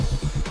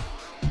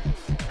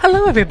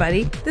Hello,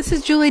 everybody. This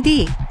is Julie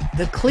D.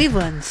 The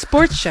Cleveland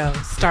Sports Show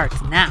starts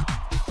now.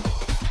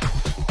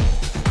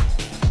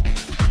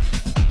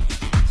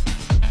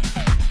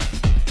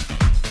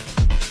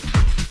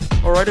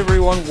 All right,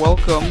 everyone.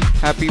 Welcome.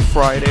 Happy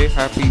Friday.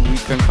 Happy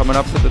weekend coming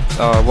up.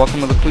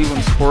 Welcome to the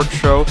Cleveland Sports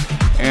Show.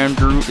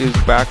 Andrew is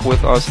back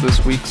with us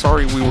this week.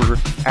 Sorry we were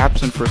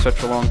absent for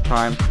such a long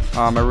time.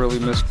 I really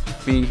missed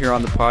being here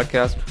on the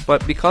podcast.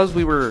 But because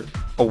we were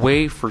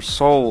away for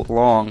so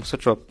long,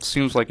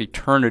 seems like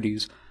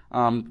eternities,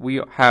 we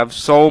have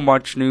so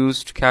much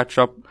news to catch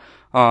up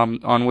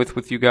on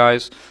with you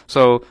guys.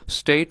 So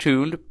stay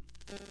tuned.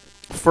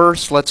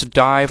 First, let's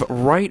dive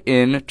right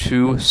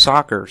into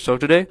soccer. So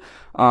today,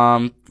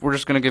 we're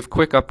just going to give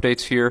quick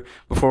updates here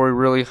before we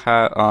really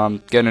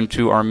get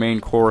into our main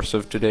course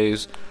of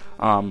today's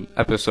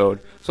episode.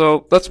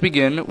 So let's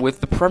begin with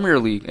the Premier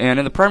League. And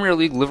in the Premier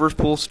League,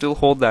 Liverpool still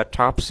hold that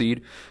top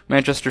seed.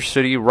 Manchester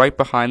City right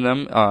behind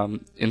them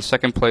in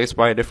second place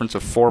by a difference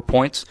of 4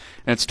 points.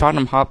 And it's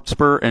Tottenham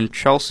Hotspur and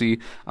Chelsea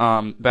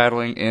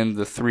battling in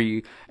the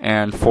 3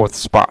 and 4th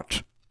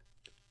spot.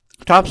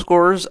 Top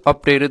scorers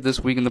updated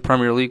this week in the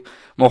Premier League.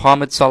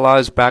 Mohamed Salah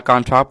is back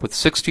on top with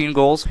 16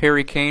 goals.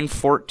 Harry Kane,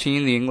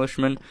 14, the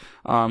Englishman.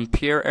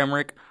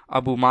 Pierre-Emerick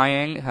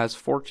Aubameyang has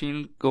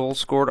 14 goals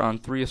scored on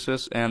 3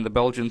 assists. And the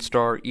Belgian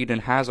star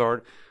Eden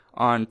Hazard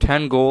on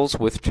 10 goals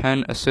with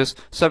 10 assists.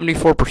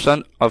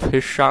 74% of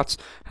his shots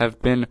have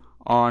been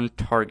on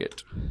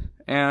target.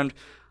 And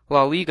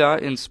La Liga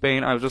in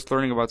Spain, I was just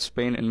learning about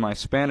Spain in my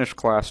Spanish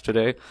class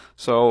today.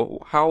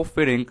 So how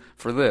fitting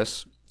for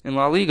this. In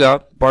La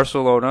Liga,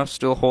 Barcelona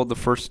still hold the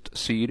first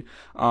seed.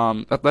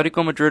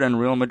 Atletico Madrid and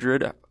Real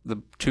Madrid, the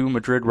two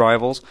Madrid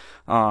rivals,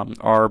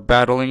 are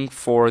battling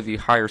for the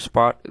higher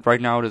spot. Right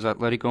now it is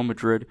Atletico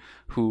Madrid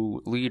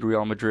who lead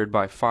Real Madrid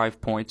by 5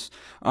 points.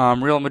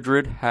 Real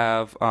Madrid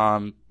have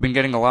been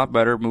getting a lot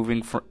better,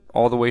 moving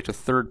all the way to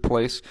third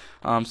place.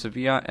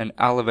 Sevilla and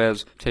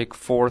Alaves take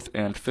fourth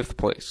and fifth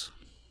place.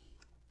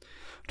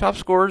 Top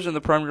scorers in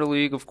the Premier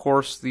League, of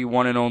course, the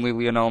one and only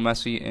Lionel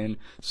Messi in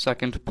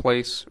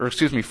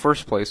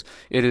first place.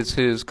 It is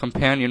his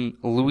companion,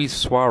 Luis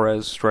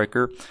Suarez,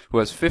 striker, who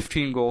has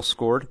 15 goals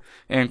scored.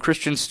 And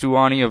Christian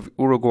Stuani of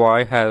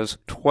Uruguay has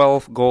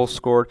 12 goals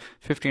scored,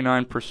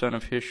 59%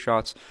 of his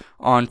shots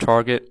on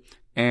target.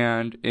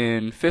 And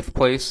in fifth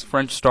place,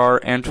 French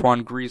star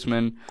Antoine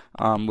Griezmann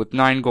with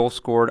 9 goals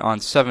scored on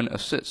 7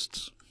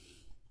 assists.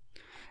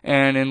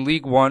 And in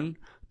League One,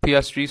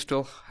 PSG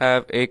still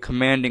have a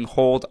commanding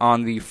hold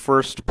on the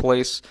first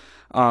place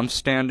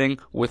standing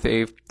with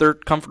a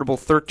comfortable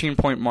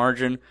 13-point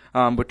margin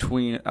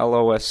between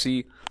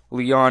LOSC.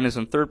 Lyon is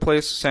in third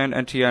place,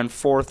 Saint-Etienne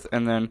fourth,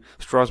 and then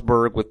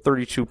Strasbourg with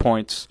 32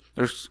 points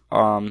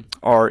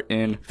are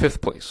in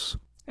fifth place.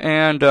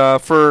 And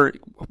for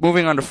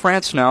moving on to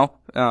France now,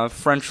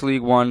 French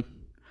League One,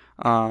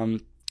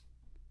 in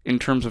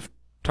terms of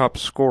top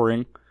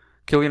scoring,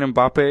 Kylian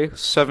Mbappe,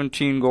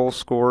 17 goals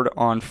scored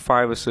on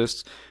 5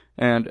 assists,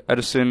 and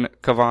Edison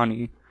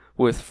Cavani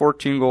with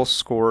 14 goals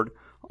scored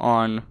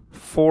on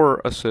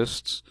 4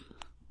 assists.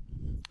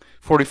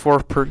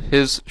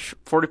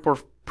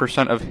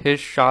 44% of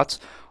his shots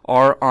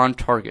are on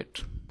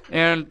target.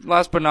 And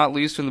last but not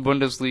least, in the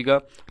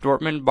Bundesliga,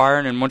 Dortmund,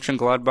 Bayern, and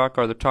Mönchengladbach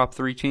are the top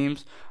 3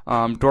 teams.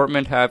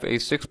 Dortmund have a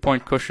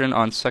 6-point cushion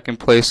on second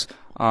place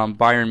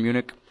Bayern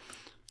Munich.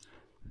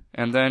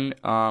 And then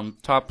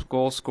top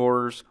goal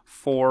scorers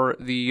for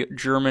the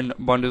German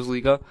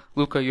Bundesliga,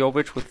 Luka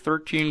Jovic with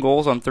 13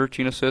 goals on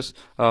 13 assists,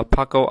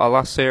 Paco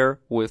Alcacer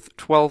with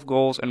 12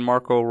 goals, and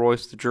Marco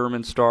Reus, the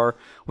German star,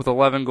 with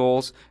 11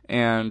 goals.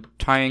 And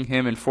tying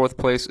him in fourth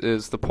place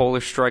is the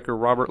Polish striker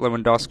Robert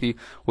Lewandowski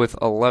with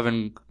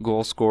 11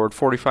 goals scored,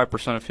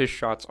 45% of his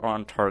shots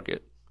on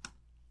target.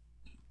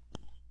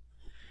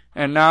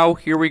 And now,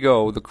 here we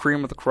go, the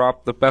cream of the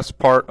crop, the best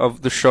part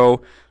of the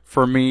show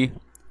for me.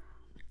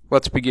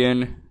 Let's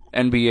begin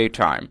NBA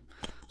time.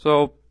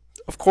 So,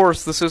 of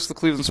course, this is the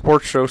Cleveland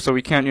Sports Show, so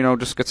we can't,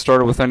 just get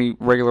started with any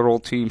regular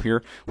old team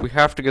here. We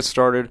have to get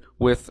started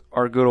with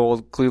our good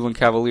old Cleveland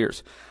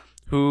Cavaliers,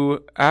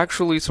 who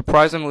actually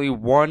surprisingly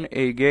won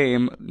a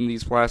game in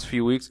these last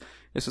few weeks.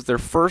 This is their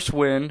first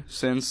win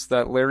since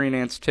that Larry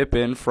Nance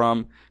tip-in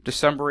from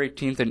December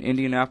 18th in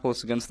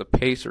Indianapolis against the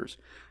Pacers.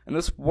 And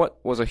this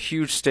was a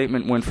huge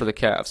statement win for the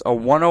Cavs, a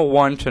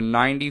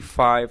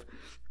 101-95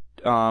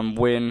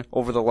 win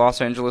over the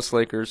Los Angeles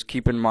Lakers,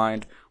 keep in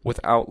mind,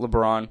 without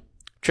LeBron.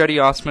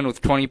 Cedi Osman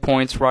with 20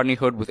 points, Rodney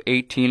Hood with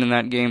 18 in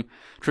that game,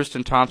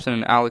 Tristan Thompson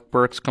and Alec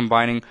Burks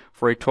combining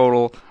for a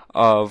total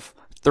of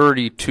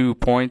 32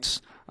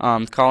 points.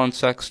 Colin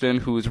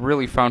Sexton, who's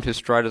really found his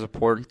stride as a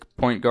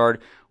point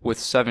guard, with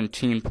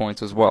 17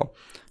 points as well.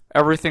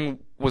 Everything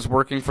was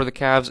working for the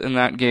Cavs in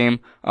that game.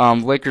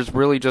 Lakers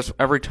really just,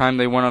 every time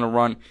they went on a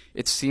run,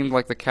 it seemed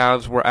like the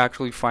Cavs were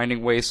actually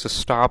finding ways to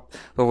stop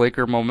the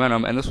Laker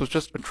momentum, and this was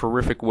just a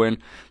terrific win.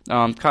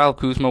 Kyle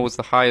Kuzma was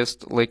the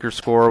highest Lakers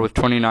scorer with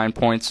 29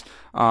 points.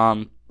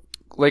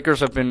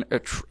 Lakers have been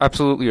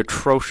absolutely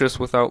atrocious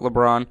without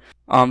LeBron.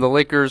 The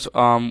Lakers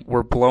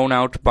were blown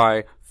out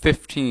by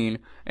 15,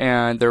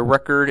 and their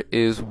record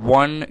is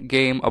 1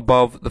 game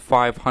above the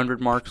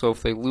 500 mark. So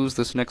if they lose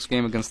this next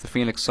game against the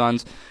Phoenix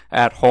Suns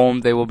at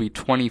home, they will be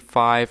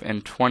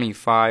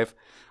 25-25.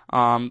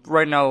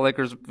 Right now, the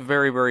Lakers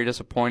very, very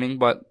disappointing,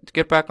 but to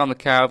get back on the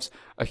Cavs,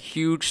 a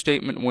huge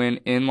statement win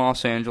in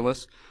Los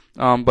Angeles.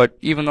 But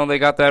even though they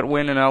got that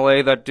win in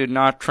LA, that did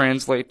not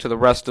translate to the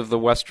rest of the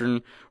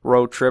Western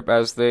road trip,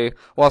 as they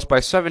lost by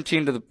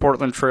 17 to the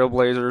Portland Trail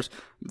Blazers.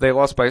 They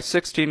lost by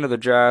 16 to the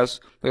Jazz.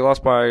 They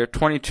lost by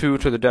 22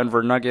 to the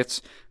Denver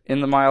Nuggets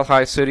in the Mile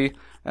High City.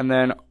 And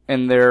then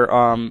in their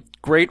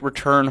great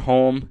return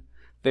home,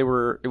 it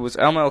was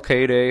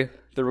MLK Day.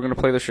 They were going to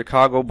play the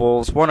Chicago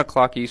Bulls, 1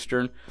 o'clock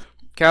Eastern.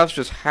 Cavs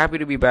just happy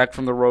to be back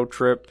from the road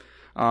trip.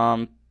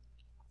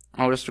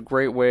 Just a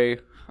great way.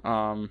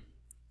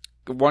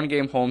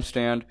 1-game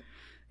homestand,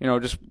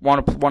 just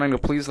wanting to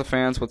please the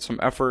fans with some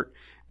effort,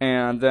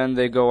 and then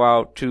they go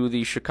out to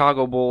the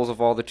Chicago Bulls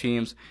of all the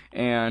teams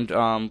and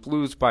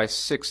lose by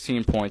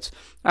 16 points.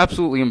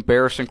 Absolutely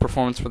embarrassing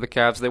performance for the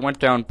Cavs. They went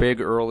down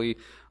big early.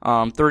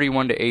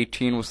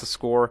 31-18 was the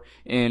score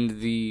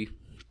in the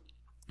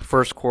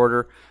first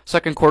quarter.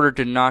 Second quarter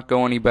did not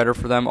go any better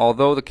for them,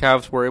 although the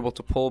Cavs were able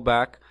to pull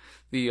back.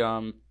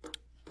 The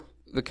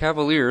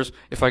Cavaliers,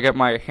 if I get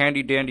my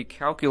handy-dandy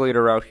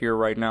calculator out here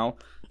right now,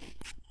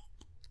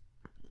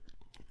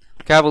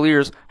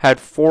 Cavaliers had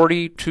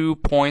 42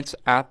 points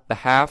at the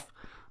half.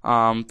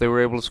 They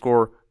were able to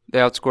score. They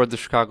outscored the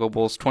Chicago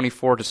Bulls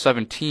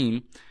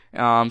 24-17.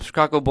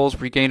 Chicago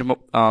Bulls regained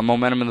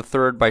momentum in the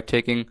third by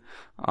outscoring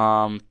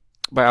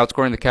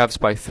the Cavs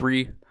by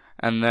 3,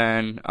 and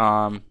then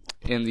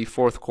in the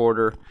fourth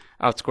quarter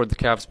outscored the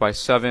Cavs by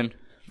 7.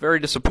 Very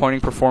disappointing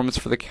performance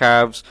for the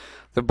Cavs.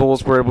 The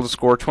Bulls were able to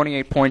score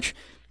 28 points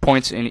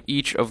in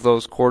each of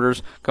those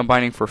quarters,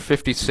 combining for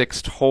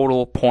 56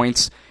 total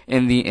points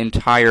in the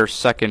entire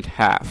second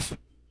half.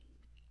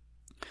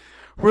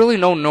 Really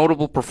no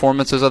notable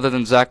performances other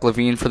than Zach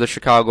LaVine for the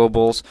Chicago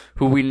Bulls,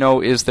 who we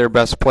know is their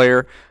best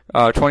player.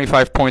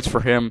 25 points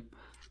for him,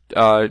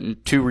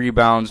 2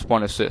 rebounds,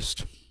 1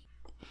 assist.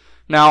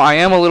 Now, I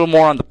am a little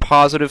more on the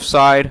positive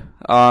side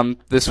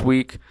this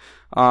week.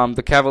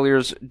 The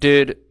Cavaliers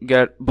did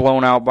get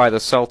blown out by the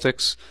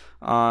Celtics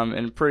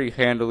in pretty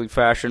handily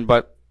fashion,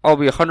 but I'll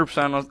be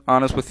 100%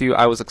 honest with you.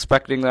 I was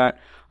expecting that.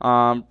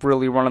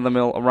 Really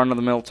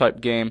run-of-the-mill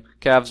type game.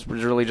 Cavs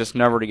was really just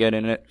never to get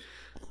in it.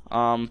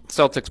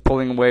 Celtics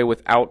pulling away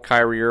without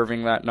Kyrie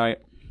Irving that night.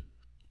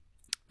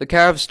 The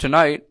Cavs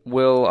tonight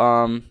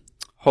will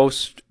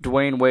host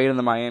Dwayne Wade and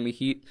the Miami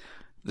Heat.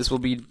 This will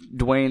be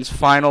Dwayne's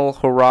final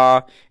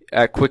hurrah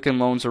at Quicken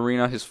Loans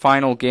Arena, his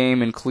final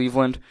game in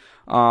Cleveland.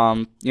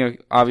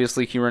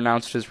 Obviously he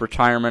renounced his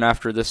retirement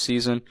after this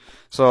season.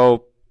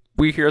 So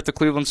we here at the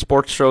Cleveland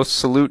Sports Show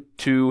salute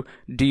to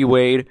D.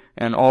 Wade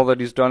and all that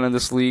he's done in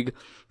this league.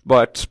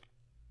 But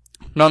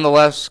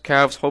nonetheless,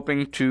 Cavs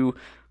hoping to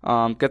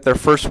get their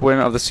first win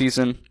of the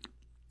season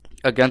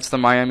against the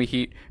Miami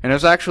Heat. And it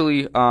was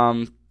actually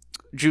June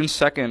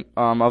 2nd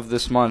of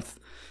this month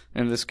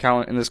in this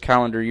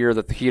calendar year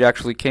that the Heat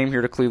actually came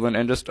here to Cleveland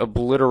and just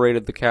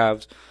obliterated the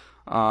Cavs.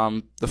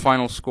 The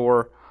final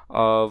score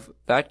of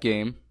that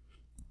game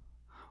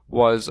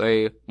was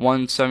a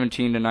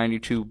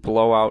 117-92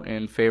 blowout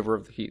in favor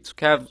of the Heat. So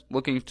Cavs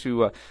looking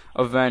to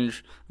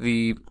avenge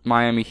the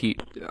Miami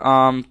Heat.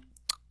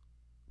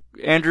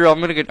 Andrew, I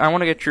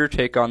want to get your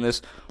take on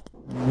this.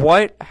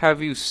 What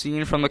have you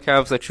seen from the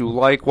Cavs that you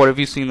like? What have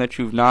you seen that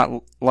you've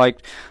not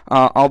liked?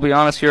 I'll be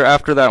honest here,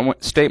 after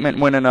that statement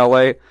win in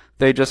LA,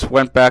 they just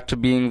went back to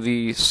being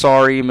the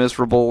sorry,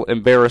 miserable,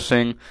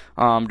 embarrassing,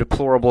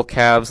 deplorable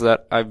Cavs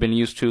that I've been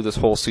used to this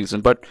whole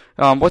season. But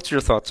what's your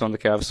thoughts on the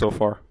Cavs so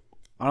far?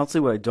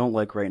 Honestly, what I don't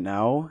like right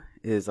now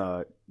is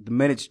the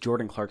minutes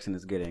Jordan Clarkson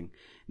is getting.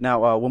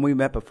 Now, when we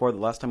met before, the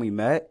last time we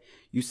met,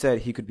 you said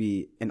he could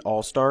be an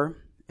all-star.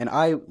 And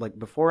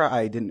before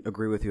I didn't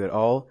agree with you at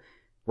all.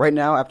 Right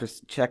now, after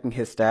checking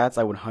his stats,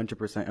 I would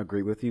 100%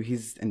 agree with you.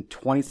 He's in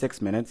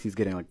 26 minutes. He's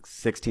getting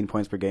 16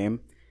 points per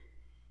game.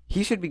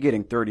 He should be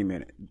getting 30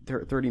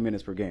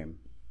 minutes per game.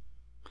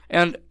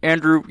 And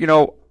Andrew,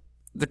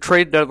 the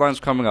trade deadline is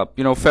coming up.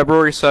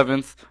 February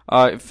 7th,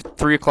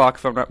 3 o'clock,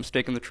 if I'm not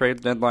mistaken, the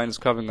trade deadline is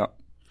coming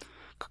up.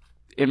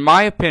 In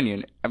my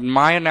opinion, in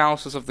my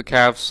analysis of the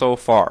Cavs so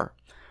far,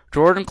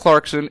 Jordan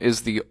Clarkson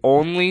is the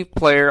only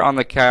player on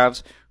the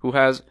Cavs who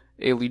has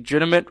a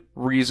legitimate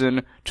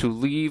reason to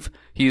leave.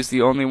 He's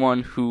the only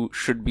one who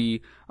should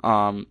be,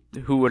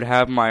 who would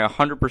have my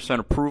 100%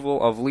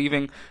 approval of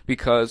leaving,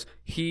 because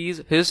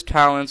his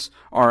talents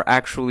are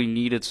actually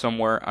needed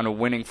somewhere on a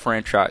winning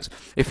franchise.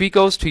 If he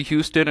goes to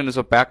Houston and is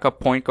a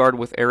backup point guard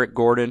with Eric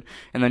Gordon,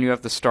 and then you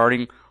have the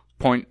starting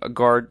point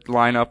guard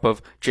lineup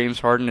of James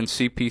Harden and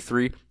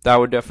CP3, that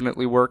would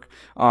definitely work.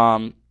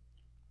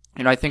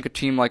 And I think a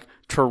team like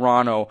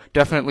Toronto,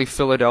 definitely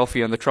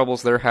Philadelphia, and the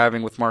troubles they're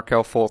having with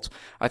Markelle Fultz,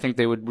 I think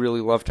they would really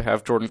love to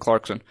have Jordan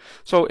Clarkson.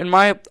 So in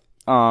my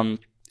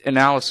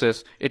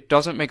analysis, it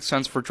doesn't make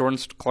sense for Jordan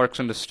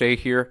Clarkson to stay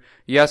here.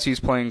 Yes, he's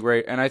playing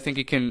great, and I think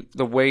he can.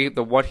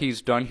 What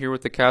he's done here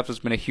with the Cavs has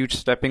been a huge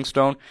stepping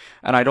stone,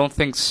 and I don't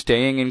think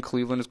staying in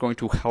Cleveland is going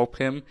to help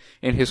him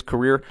in his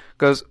career,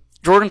 because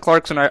Jordan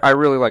Clarkson, I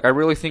really like. I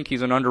really think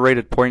he's an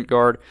underrated point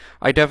guard.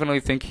 I definitely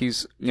think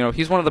he's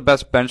one of the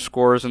best bench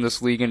scorers in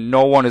this league, and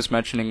no one is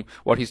mentioning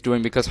what he's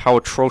doing because how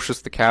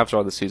atrocious the Cavs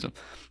are this season.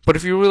 But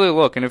if you really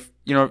look, and if,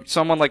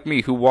 someone like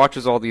me who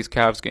watches all these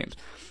Cavs games,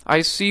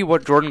 I see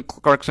what Jordan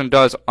Clarkson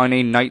does on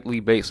a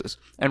nightly basis,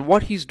 and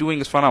what he's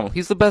doing is phenomenal.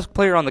 He's the best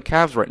player on the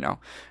Cavs right now.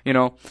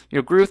 You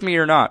agree with me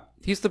or not,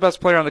 he's the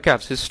best player on the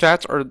Cavs. His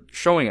stats are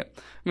showing it.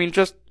 I mean,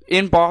 just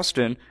in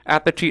Boston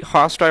at the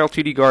hostile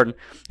TD Garden,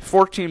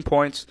 14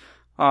 points.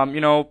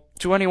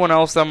 To anyone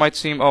else that might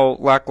seem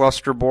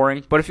lackluster,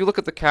 boring. But if you look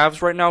at the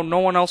Cavs right now, no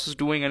one else is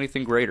doing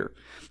anything greater.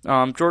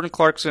 Jordan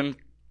Clarkson,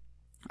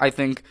 I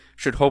think,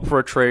 should hope for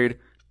a trade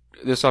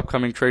this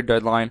upcoming trade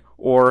deadline,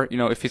 or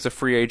if he's a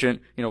free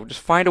agent,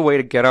 just find a way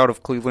to get out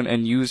of Cleveland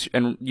and use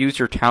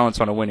your talents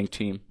on a winning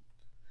team.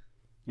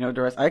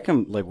 Doris, I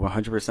can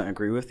 100%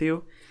 agree with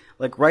you.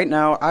 Like right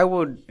now,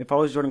 if I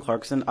was Jordan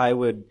Clarkson, I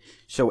would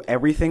show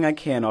everything I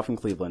can off in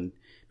Cleveland,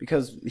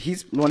 because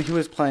when he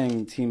was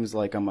playing teams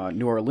like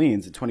New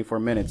Orleans in 24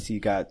 minutes, he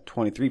got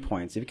 23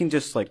 points. If he can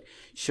just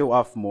show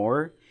off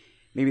more,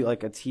 maybe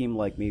like a team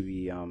like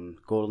maybe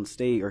Golden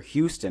State or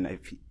Houston.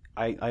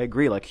 I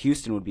agree,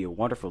 Houston would be a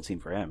wonderful team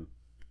for him.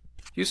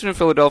 Houston and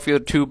Philadelphia,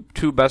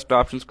 two best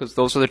options, because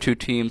those are the two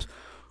teams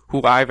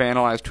who I've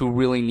analyzed who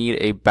really need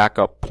a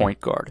backup point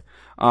guard.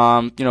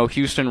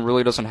 Houston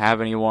really doesn't have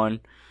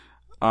anyone.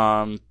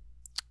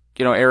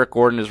 Eric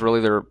Gordon is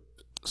really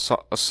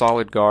a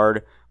solid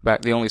guard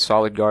the only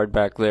solid guard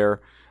back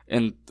there.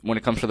 And when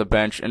it comes to the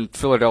bench, and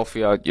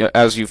Philadelphia,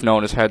 as you've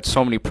known, has had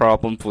so many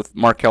problems with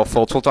Markelle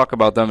Fultz. We'll talk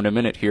about them in a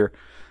minute here.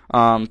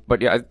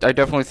 But yeah, I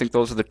definitely think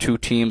those are the two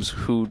teams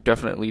who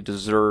definitely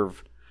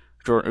deserve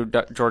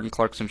Jordan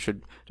Clarkson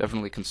should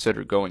definitely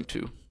consider going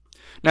to.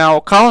 Now,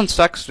 Colin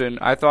Sexton,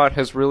 I thought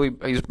he's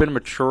been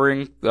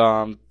maturing,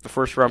 the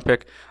first round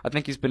pick. I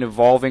think he's been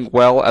evolving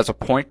well as a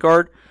point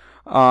guard.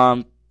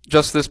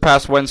 Just this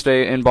past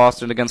Wednesday in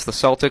Boston against the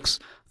Celtics,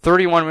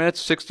 31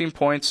 minutes, 16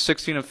 points,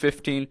 16 of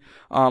 15.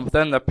 But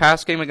then the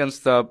past game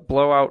against the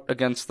blowout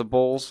against the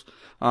Bulls,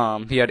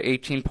 he had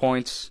 18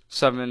 points,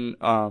 7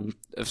 of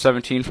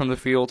 17 from the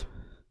field.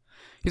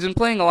 He's been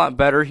playing a lot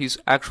better. He's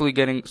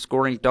actually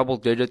scoring double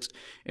digits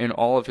in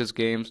all of his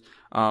games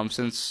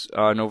since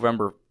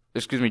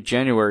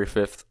January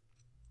 5th.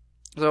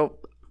 So,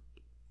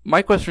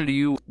 my question to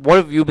you, what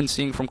have you been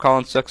seeing from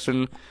Colin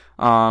Sexton?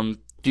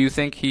 Do you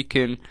think he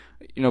can,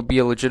 be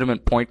a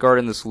legitimate point guard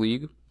in this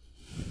league?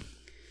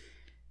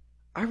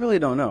 I really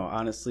don't know,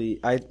 honestly.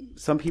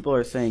 Some people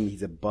are saying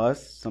he's a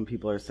bust. Some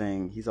people are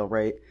saying he's all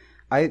right.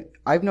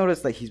 I've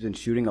noticed that he's been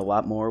shooting a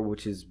lot more,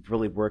 which is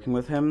really working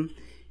with him.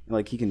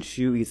 He can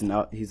shoot. He's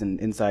an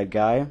inside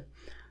guy.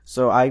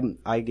 So I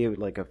give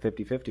it a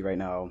 50-50 right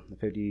now. A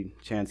 50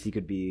 chance he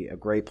could be a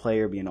great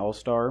player, be an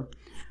all-star,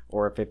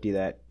 or a 50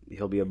 that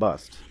he'll be a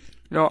bust.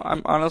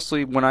 I'm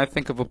honestly, when I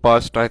think of a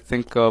bust, I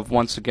think of,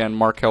 once again,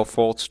 Markelle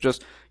Fultz.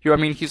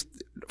 He's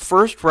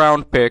first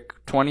round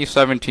pick,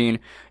 2017.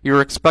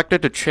 You're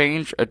expected to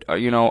change,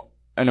 an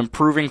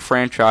improving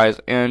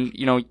franchise, and,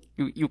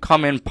 you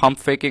come in pump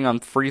faking on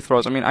free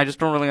throws. I just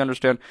don't really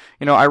understand.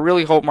 I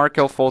really hope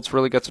Markelle Fultz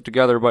really gets it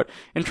together, but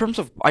in terms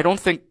of, I don't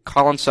think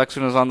Colin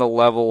Sexton is on the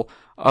level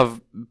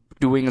of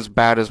doing as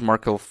bad as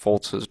Markelle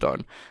Fultz has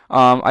done.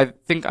 I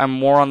think I'm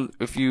more on,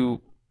 if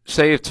you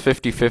say it's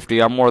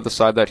 50-50, I'm more on the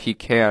side that he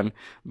can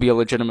be a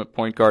legitimate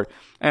point guard.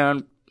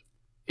 And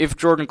if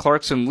Jordan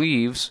Clarkson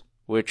leaves,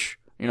 which,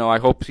 I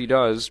hope he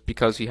does,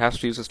 because he has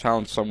to use his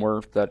talent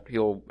somewhere that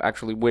he'll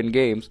actually win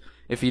games.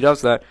 If he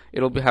does that,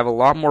 it'll have a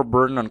lot more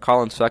burden on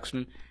Colin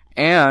Sexton.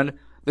 And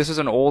this is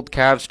an old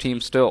Cavs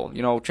team still.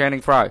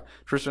 Channing Frye,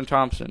 Tristan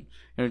Thompson,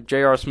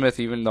 J.R. Smith,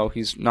 even though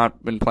he's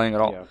not been playing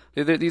at all.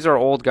 Yeah. These are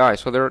old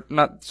guys, so they're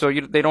not. So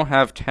they don't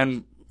have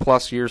 10+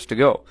 years to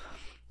go.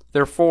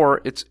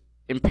 Therefore, it's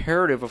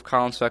imperative of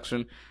Colin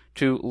Sexton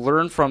to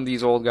learn from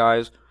these old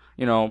guys,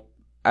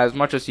 as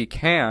much as he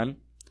can,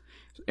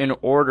 in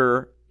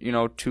order,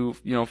 to,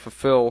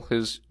 fulfill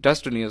his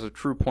destiny as a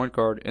true point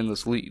guard in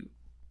this league.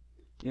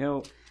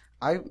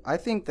 I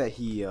think that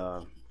he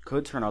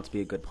could turn out to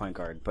be a good point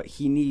guard, but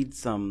he needs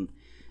some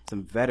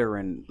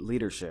veteran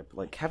leadership.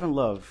 Like Kevin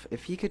Love,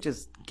 if he could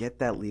just get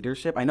that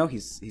leadership, I know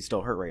he's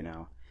still hurt right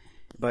now,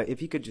 but if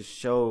he could just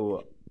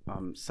show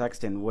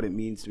Sexton what it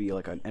means to be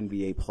like an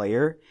NBA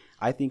player,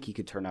 I think he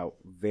could turn out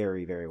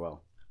very, very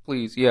well.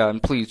 Please, yeah,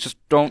 and please just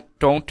don't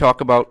talk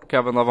about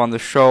Kevin Love on the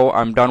show.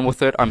 I'm done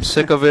with it. I'm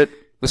sick of it.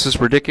 This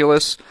is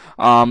ridiculous.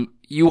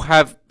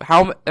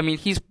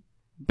 He's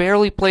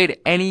barely played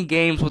any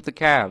games with the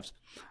Cavs.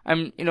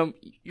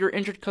 You're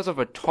injured because of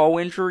a toe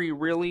injury,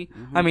 really?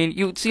 Mm-hmm.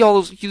 You see all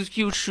those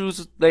huge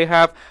shoes they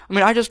have.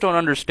 I just don't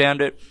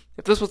understand it.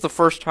 If this was the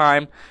first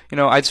time,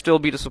 I'd still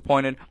be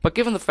disappointed. But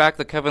given the fact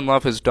that Kevin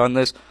Love has done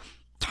this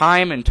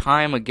time and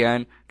time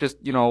again, just,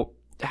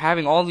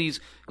 having all these,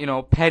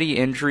 petty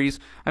injuries.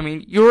 I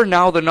mean, you're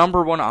now the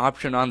number one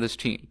option on this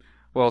team.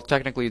 Well,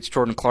 technically it's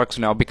Jordan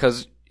Clarkson now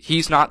because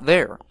he's not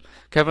there.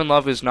 Kevin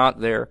Love is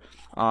not there.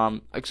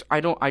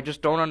 I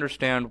just don't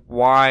understand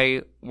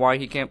why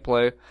he can't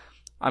play.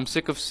 I'm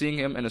sick of seeing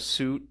him in a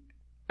suit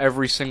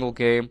every single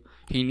game.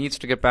 He needs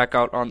to get back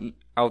out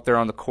there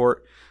on the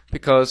court,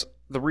 because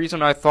the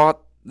reason I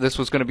thought this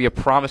was going to be a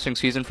promising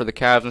season for the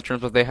Cavs in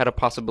terms of they had a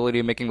possibility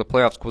of making the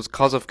playoffs was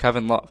because of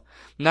Kevin Love.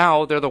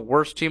 Now they're the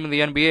worst team in the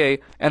NBA,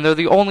 and they're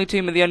the only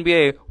team in the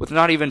NBA with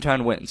not even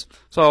 10 wins.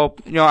 So,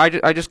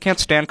 I just can't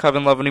stand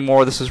Kevin Love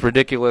anymore. This is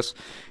ridiculous,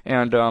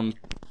 and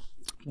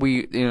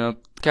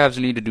Cavs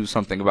need to do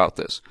something about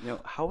this.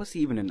 How was he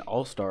even an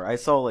All-Star? I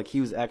saw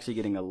he was actually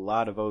getting a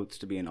lot of votes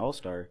to be an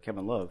All-Star,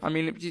 Kevin Love. I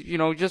mean,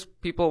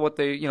 just people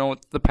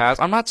the past.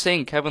 I'm not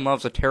saying Kevin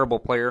Love's a terrible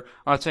player.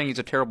 I'm not saying he's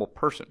a terrible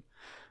person.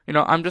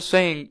 I'm just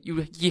saying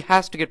he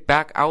has to get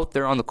back out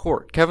there on the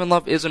court. Kevin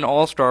Love is an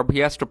All-Star, but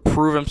he has to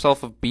prove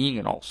himself of being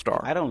an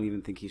All-Star. I don't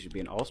even think he should be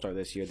an All-Star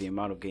this year. The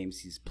amount of games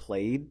he's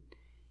played,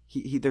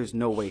 there's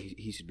no way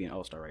he should be an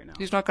All-Star right now.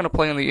 He's not going to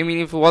play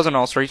if he was an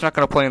All-Star, he's not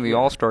going to play in the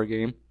All-Star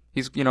game.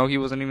 He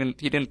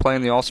didn't play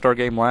in the All-Star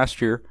game last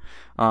year,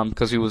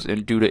 because he was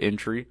due to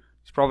injury.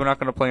 He's probably not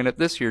going to play in it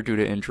this year due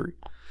to injury.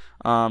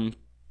 But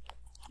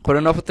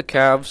enough with the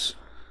Cavs.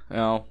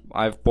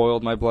 I've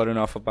boiled my blood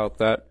enough about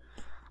that.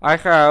 I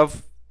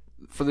have,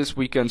 for this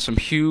weekend, some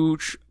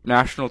huge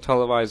national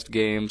televised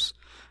games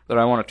that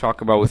I want to talk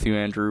about with you,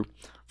 Andrew.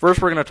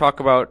 First, we're going to talk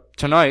about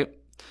tonight.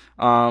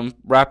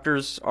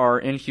 Raptors are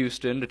in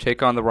Houston to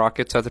take on the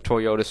Rockets at the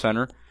Toyota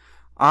Center.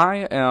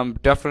 I am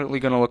definitely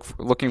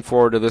looking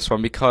forward to this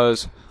one,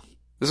 because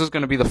this is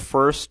going to be the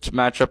first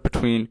matchup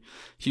between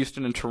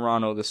Houston and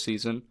Toronto this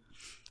season.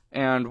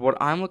 And what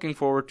I'm looking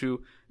forward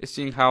to is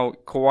seeing how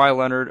Kawhi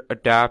Leonard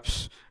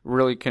adapts.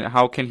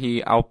 How can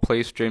he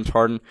outplace James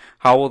Harden?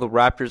 How will the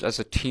Raptors as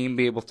a team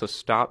be able to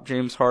stop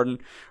James Harden?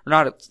 Or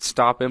not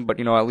stop him, but,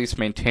 at least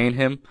maintain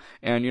him.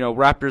 And,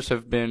 Raptors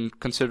have been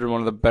considered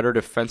one of the better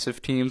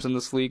defensive teams in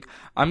this league.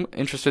 I'm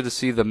interested to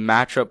see the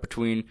matchup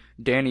between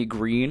Danny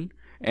Green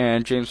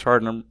and James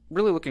Harden. I'm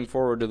really looking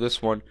forward to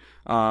this one.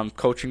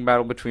 Coaching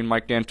battle between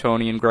Mike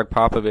D'Antoni and Greg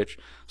Popovich.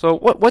 So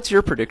what's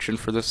your prediction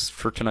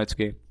for tonight's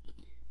game?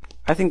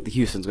 I think the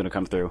Houston's going to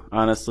come through.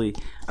 Honestly,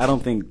 I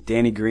don't think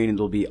Danny Green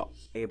will be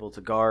able to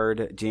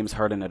guard James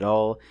Harden at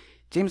all.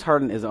 James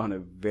Harden is on a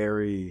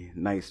very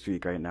nice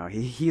streak right now.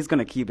 He's going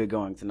to keep it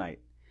going tonight.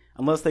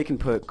 Unless they can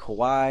put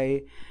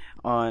Kawhi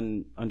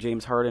on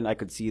James Harden, I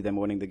could see them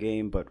winning the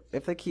game. But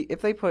if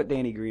they put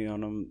Danny Green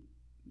on him,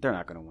 they're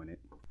not going to win it.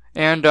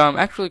 And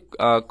actually,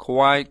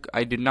 Kawhi,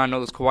 I did not know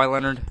this. Kawhi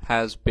Leonard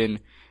has been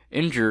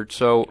injured,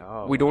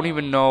 so we don't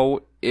even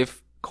know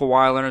if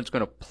Kawhi Leonard's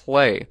going to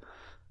play.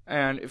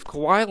 And if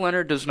Kawhi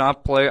Leonard does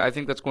not play, I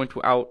think that's going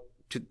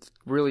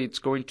it's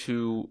going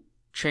to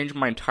change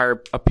my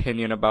entire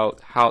opinion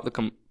about how the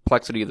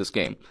complexity of this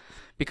game.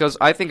 Because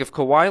I think if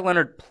Kawhi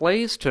Leonard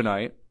plays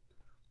tonight,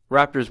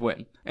 Raptors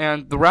win.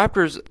 And the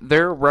Raptors,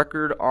 their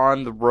record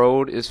on the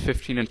road is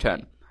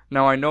 15-10.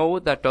 Now, I know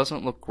that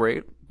doesn't look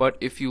great, but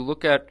if you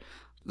look at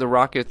the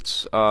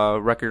Rockets'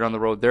 record on the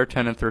road, they're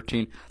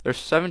 10-13. They're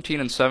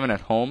 17-7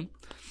 at home.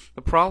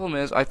 The problem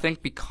is, I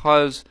think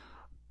because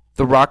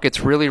the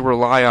Rockets really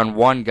rely on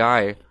one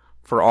guy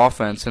for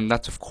offense, and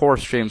that's, of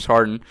course, James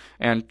Harden.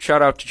 And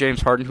shout out to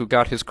James Harden, who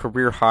got his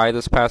career high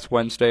this past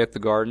Wednesday at the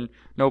Garden.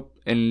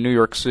 In New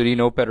York City,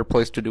 no better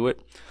place to do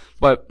it.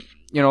 But,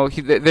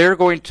 they're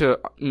going to,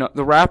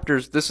 the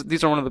Raptors, this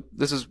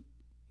is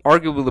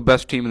arguably the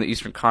best team in the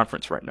Eastern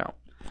Conference right now.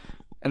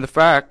 And the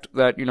fact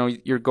that,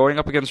 you're going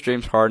up against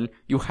James Harden,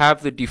 you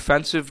have the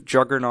defensive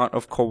juggernaut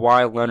of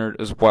Kawhi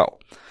Leonard as well.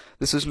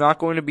 This is not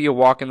going to be a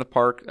walk in the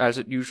park, as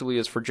it usually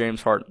is for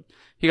James Harden.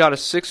 He got a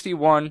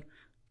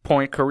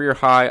 61-point career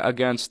high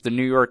against the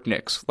New York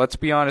Knicks. Let's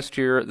be honest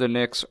here, the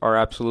Knicks are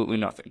absolutely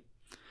nothing.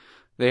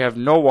 They have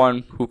no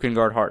one who can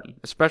guard Harden,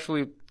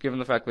 especially given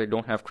the fact they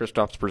don't have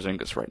Kristaps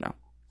Porzingis right now.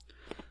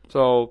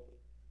 So,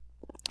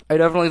 I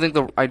definitely think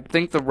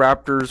the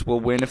Raptors will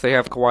win if they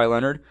have Kawhi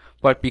Leonard,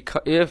 but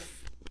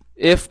if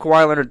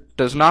Kawhi Leonard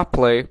does not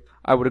play,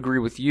 I would agree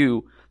with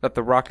you that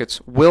the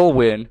Rockets will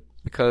win,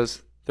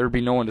 because there'd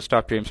be no one to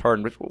stop James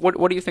Harden.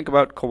 What do you think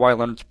about Kawhi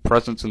Leonard's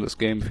presence in this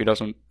game if he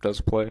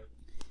does play?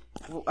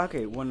 Well,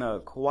 okay, when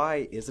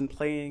Kawhi isn't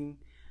playing,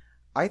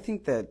 I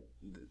think that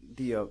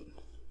the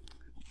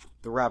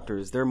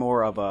Raptors,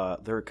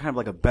 they're kind of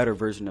like a better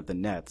version of the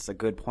Nets, a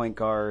good point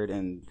guard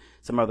and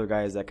some other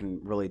guys that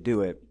can really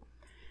do it.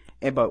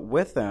 But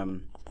with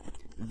them,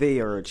 they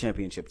are a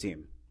championship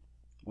team,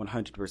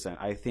 100%.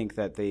 I think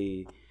that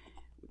they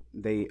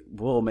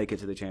will make it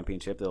to the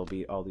championship. They'll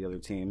beat all the other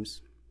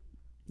teams.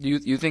 You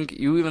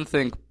even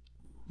think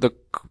the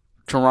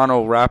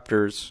Toronto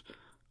Raptors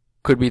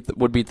would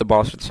beat the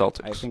Boston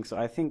Celtics? I think so.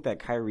 I think that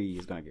Kyrie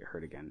is going to get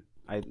hurt again.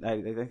 I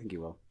think he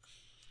will.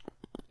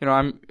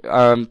 I'm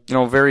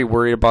very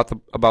worried about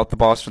the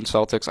Boston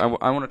Celtics. I'm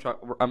going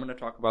to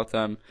talk about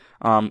them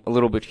a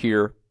little bit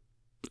here.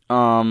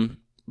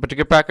 to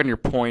get back on your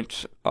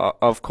point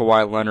of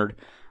Kawhi Leonard,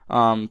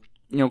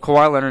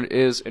 Kawhi Leonard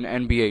is an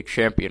NBA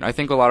champion. I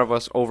think a lot of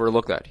us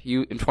overlook that.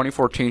 In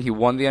 2014, he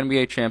won the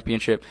NBA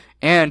championship,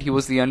 and he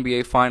was the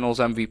NBA Finals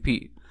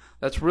MVP.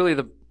 That's really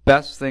the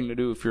best thing to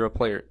do if you're a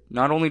player.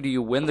 Not only do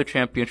you win the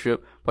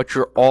championship, but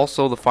you're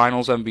also the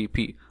Finals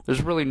MVP.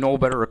 There's really no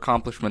better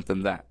accomplishment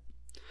than that.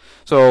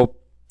 So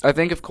I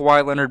think if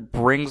Kawhi Leonard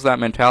brings that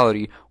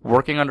mentality,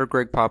 working under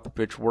Greg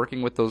Popovich,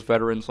 working with those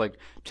veterans like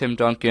Tim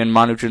Duncan,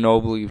 Manu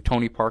Ginobili,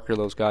 Tony Parker,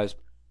 those guys,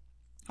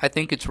 I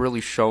think it's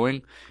really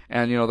showing.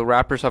 And, the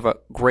Raptors have a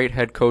great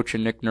head coach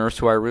in Nick Nurse,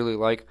 who I really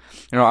like.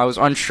 I was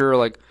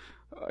unsure,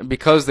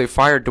 because they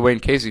fired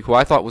Dwayne Casey, who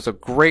I thought was a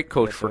great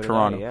coach for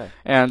Toronto. Yeah.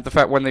 And the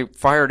fact when they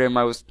fired him,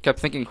 kept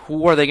thinking,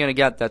 who are they going to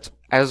get that's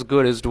as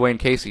good as Dwayne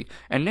Casey?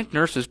 And Nick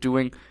Nurse is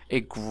doing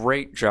a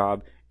great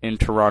job in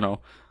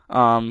Toronto.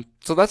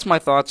 So that's my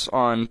thoughts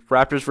on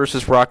Raptors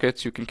versus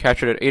Rockets. You can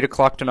catch it at 8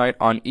 o'clock tonight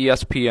on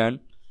ESPN.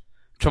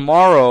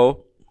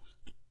 Tomorrow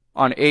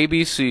on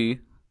ABC,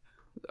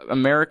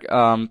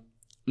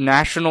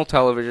 national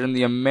television,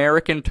 the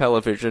American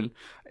television,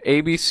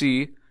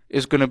 ABC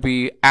is going to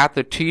be at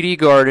the TD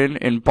Garden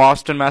in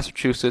Boston,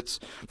 Massachusetts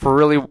for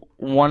really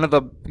one of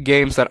the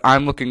games of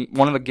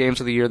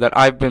the year that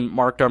I've been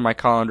marked on my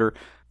calendar,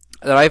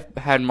 that I've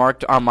had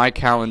marked on my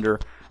calendar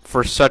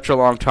for such a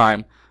long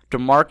time.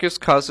 DeMarcus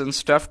Cousins,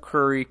 Steph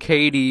Curry,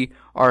 KD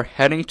are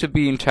heading to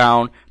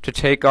Beantown to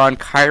take on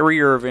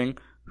Kyrie Irving,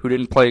 who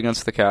didn't play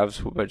against the Cavs,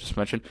 who I just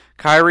mentioned,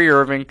 Kyrie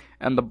Irving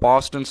and the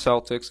Boston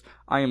Celtics.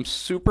 I am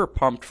super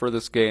pumped for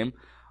this game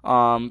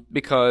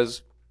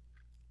because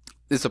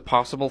it's a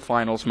possible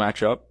finals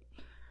matchup.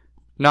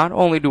 Not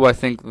only do I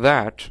think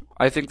that,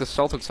 I think the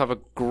Celtics have a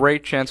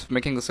great chance of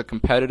making this a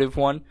competitive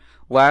one.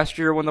 Last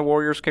year when the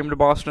Warriors came to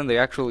Boston, they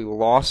actually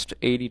lost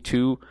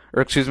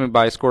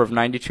by a score of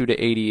 92 to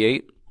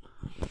 88.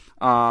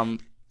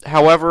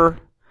 However,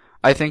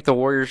 I think the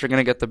Warriors are going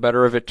to get the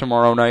better of it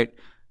tomorrow night.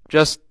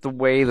 Just the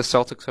way the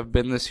Celtics have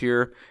been this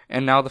year,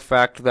 and now the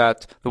fact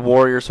that the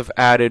Warriors have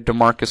added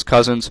DeMarcus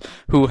Cousins,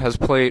 who has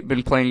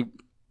been playing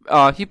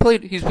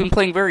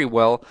very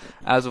well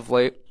as of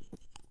late.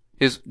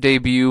 His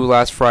debut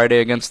last Friday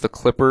against the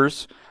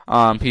Clippers,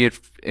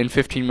 in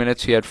 15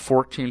 minutes he had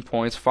 14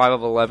 points, 5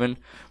 of 11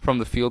 from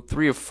the field,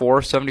 3 of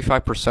 4,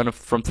 75%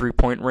 from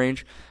 3-point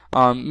range.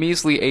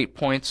 Measly 8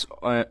 points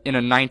in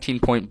a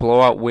 19-point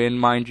blowout win,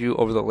 mind you,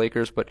 over the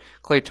Lakers, but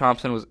Klay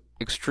Thompson was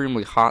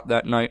extremely hot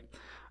that night.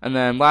 And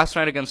then last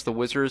night against the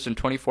Wizards in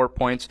 24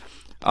 points,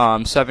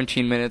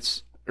 24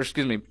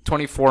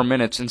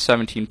 minutes and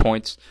 17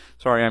 points.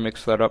 Sorry, I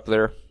mixed that up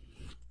there.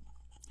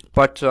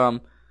 But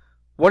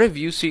what have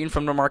you seen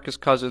from DeMarcus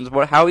Cousins?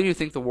 How do you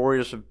think the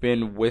Warriors have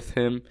been with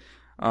him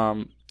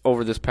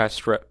over this past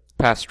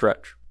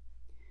stretch?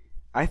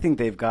 I think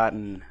they've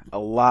gotten a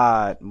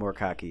lot more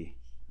cocky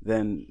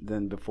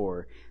than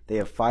before. They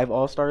have 5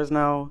 All-Stars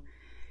now.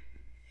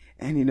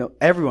 And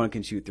everyone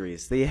can shoot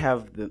threes. They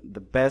have the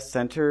best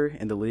center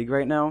in the league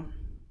right now.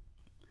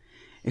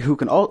 He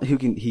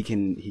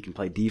can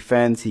play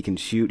defense, he can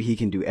shoot, he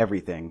can do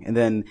everything. And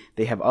then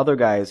they have other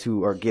guys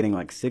who are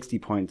getting 60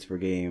 points per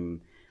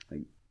game.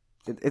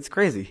 It's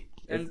crazy.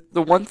 And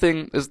the one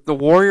thing is the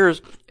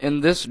Warriors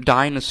in this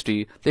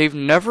dynasty, they've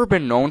never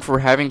been known for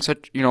having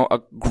such,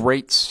 a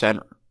great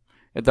center.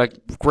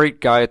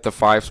 Great guy at the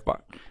 5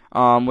 spot.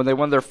 When they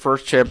won their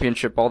first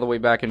championship all the way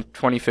back in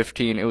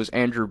 2015, it was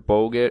Andrew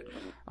Bogut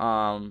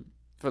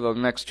for the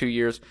next 2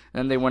 years. And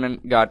then they went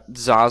and got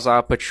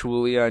Zaza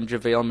Pachulia and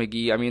JaVale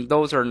McGee. I mean,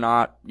 those are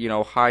not,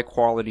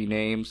 high-quality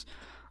names.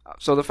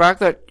 So the fact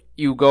that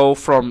you go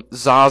from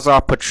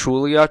Zaza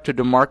Pachulia to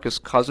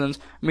DeMarcus Cousins,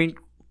 I mean,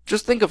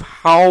 just think of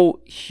how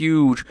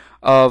huge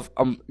of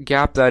a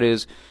gap that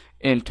is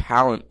in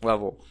talent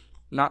level.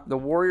 The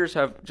Warriors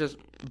have just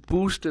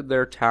boosted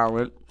their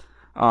talent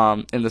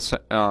in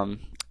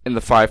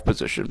the 5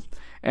 position.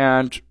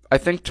 And I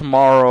think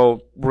tomorrow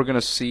we're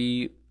gonna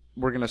see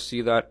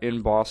that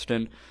in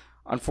Boston.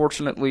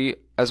 Unfortunately,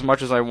 as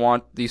much as I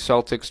want the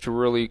Celtics to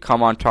really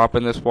come on top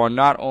in this one,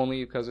 not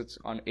only because it's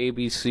on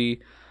ABC,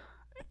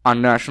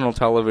 on national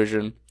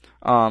television,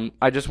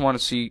 I just want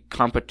to see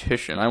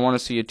competition. I want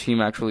to see a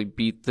team actually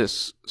beat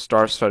this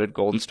star-studded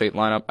Golden State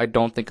lineup. I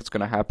don't think it's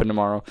going to happen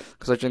tomorrow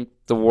because I think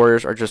the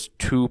Warriors are just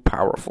too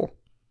powerful.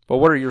 But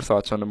what are your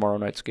thoughts on tomorrow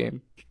night's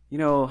game?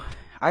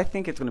 I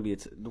think it's going to be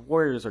the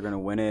Warriors are going to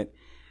win it,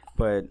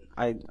 but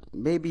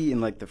maybe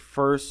in the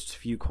first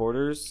few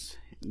quarters,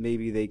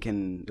 maybe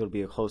it'll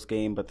be a close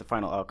game, but the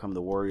final outcome,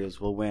 the Warriors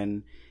will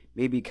win.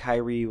 Maybe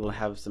Kyrie will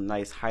have some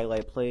nice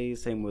highlight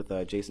plays, same with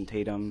Jason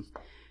Tatum,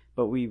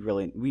 but we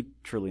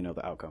truly know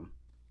the outcome.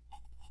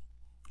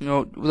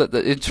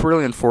 It's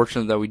really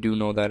unfortunate that we do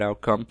know that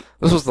outcome.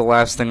 This was the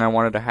last thing I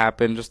wanted to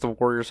happen. Just the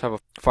Warriors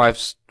have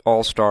 5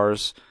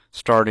 All-Stars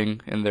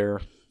starting in their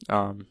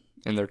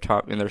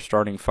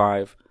starting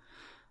 5.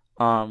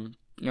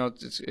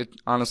 It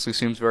honestly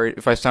seems very.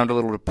 If I sound a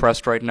little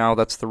depressed right now,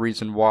 that's the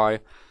reason why.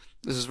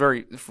 This is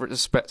very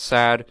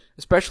sad,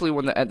 especially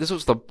when this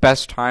was the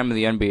best time of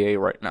the NBA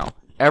right now.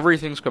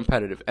 everything's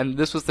competitive. And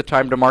this was the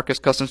time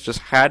DeMarcus Cousins just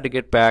had to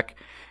get back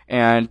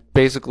and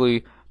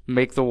basically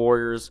make the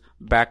Warriors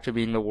back to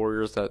being the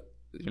Warriors that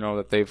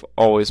that they've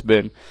always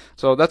been.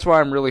 So that's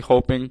why I'm really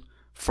hoping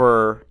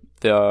for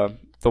the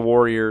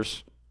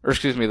Warriors, or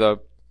excuse me, the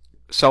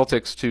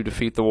Celtics to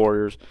defeat the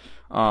Warriors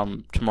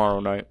tomorrow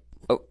night.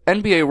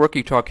 NBA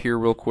rookie talk here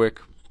real quick.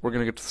 We're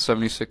going to get to the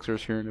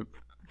 76ers here in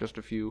just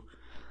a few.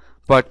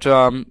 But,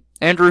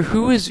 Andrew,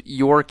 who is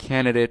your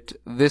candidate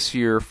this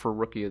year for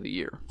Rookie of the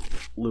Year?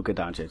 Luka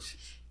Doncic.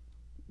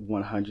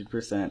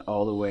 100%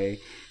 all the way.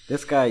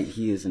 This guy,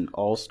 he is an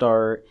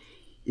all-star.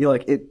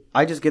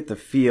 I just get the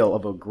feel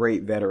of a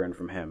great veteran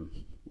from him.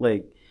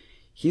 Like,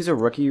 he's a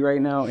rookie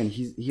right now, and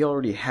he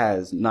already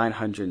has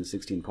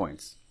 916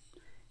 points.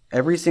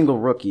 Every single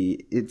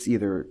rookie, it's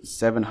either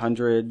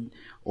 700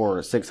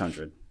 or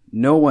 600.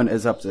 No one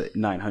is up to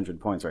 900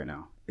 points right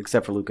now,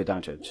 except for Luka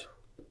Doncic.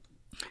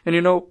 And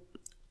a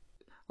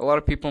lot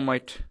of people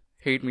might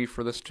hate me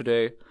for this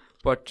today,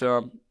 but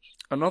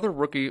another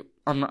rookie,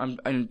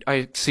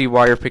 I see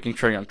why you're picking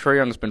Trae Young. Trae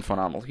Young's been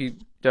phenomenal. He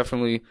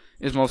definitely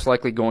is most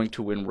likely going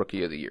to win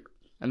Rookie of the Year,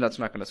 and that's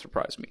not going to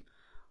surprise me.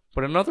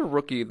 But another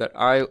rookie that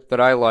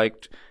I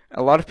liked,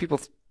 a lot of people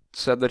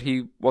said that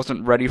he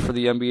wasn't ready for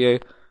the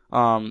NBA.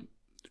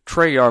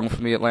 Trae Young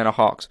from the Atlanta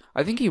Hawks.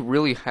 I think he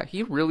really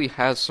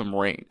has some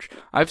range.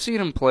 I've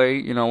seen him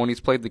play, when he's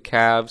played the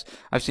Cavs.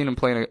 I've seen him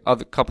play in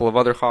a couple of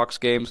other Hawks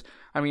games.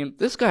 I mean,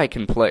 this guy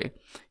can play.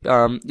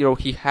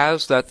 He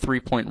has that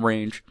 3-point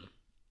range.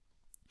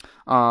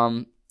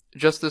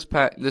 Just this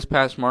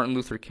past Martin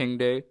Luther King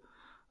Day,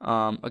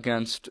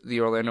 against the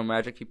Orlando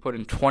Magic, he put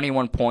in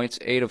 21 points,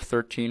 8 of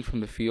 13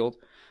 from the field.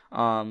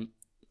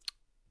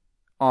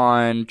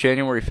 On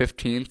January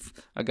 15th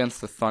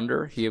against the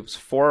Thunder, he was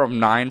 4 of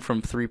 9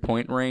 from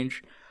 3-point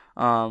range.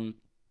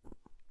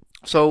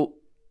 So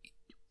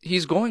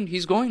he's going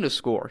to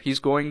score. He's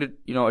going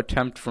to,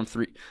 attempt from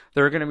 3.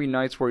 There are going to be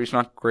nights where he's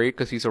not great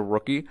because he's a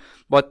rookie.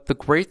 But the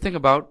great thing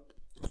about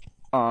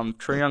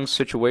Trae Young's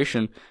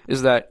situation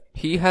is that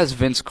he has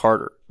Vince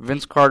Carter.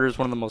 Vince Carter is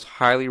one of the most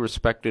highly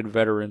respected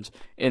veterans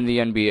in the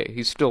NBA.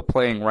 He's still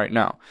playing right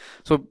now.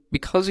 So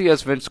because he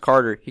has Vince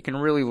Carter, he can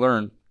really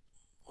learn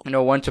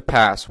when to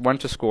pass, when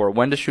to score,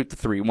 when to shoot the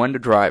 3, when to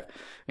drive,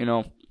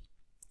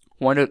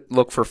 when to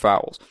look for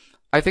fouls.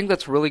 I think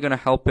that's really going to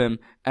help him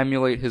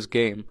emulate his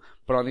game.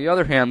 But on the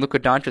other hand, Luka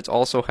Doncic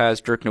also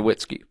has Dirk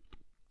Nowitzki.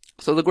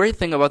 So the great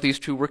thing about these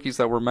two rookies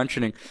that we're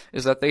mentioning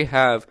is that they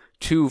have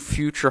 2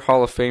 future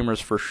Hall of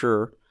Famers for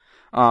sure,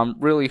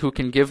 really who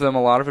can give them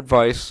a lot of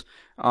advice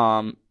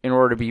in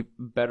order to be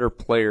better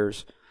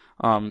players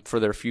for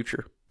their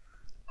future.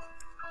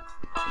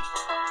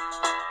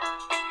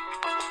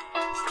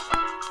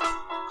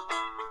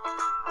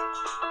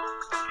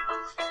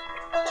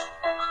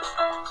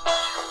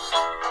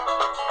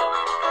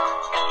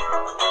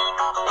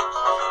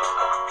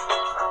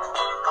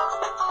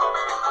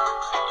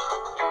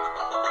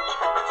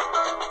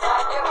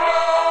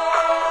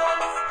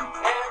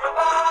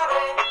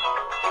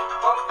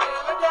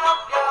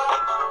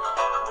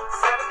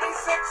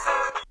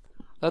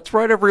 That's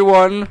right,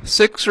 everyone.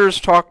 Sixers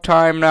talk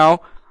time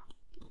now.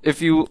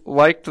 If you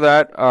liked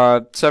that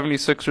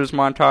 76ers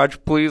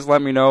montage, please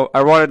let me know.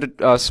 I wanted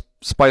to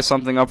spice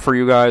something up for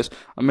you guys.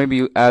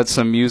 Maybe add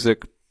some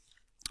music.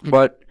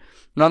 But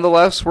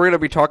nonetheless, we're going to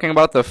be talking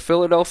about the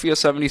Philadelphia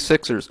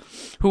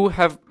 76ers, who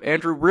have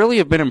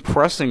really been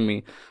impressing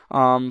me.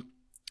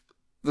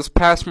 This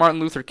past Martin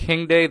Luther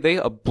King Day, they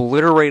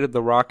obliterated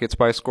the Rockets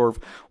by a score of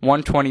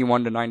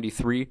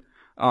 121-93.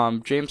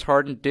 James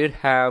Harden did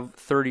have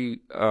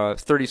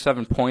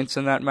 37 points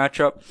in that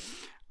matchup.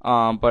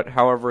 But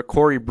however,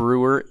 Corey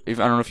Brewer, I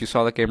don't know if you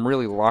saw that game,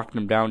 really locked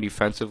him down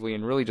defensively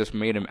and really just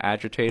made him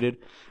agitated,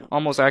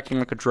 almost acting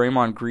like a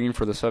Draymond Green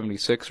for the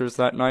 76ers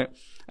that night.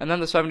 And then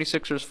the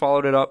 76ers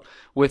followed it up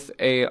with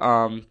a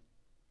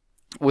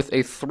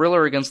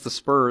thriller against the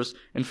Spurs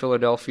in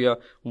Philadelphia,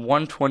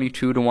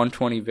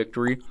 122-120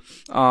 victory.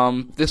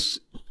 This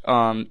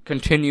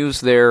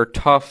continues their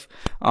tough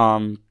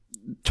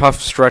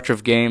stretch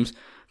of games.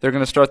 They're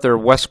going to start their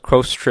West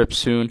Coast trip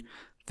soon.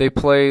 They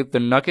play the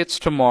Nuggets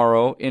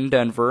tomorrow in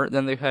Denver.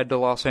 Then they head to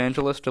Los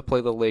Angeles to play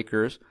the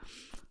Lakers.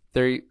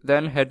 They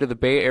then head to the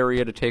Bay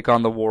Area to take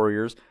on the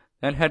Warriors.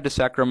 Then head to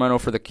Sacramento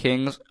for the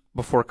Kings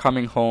before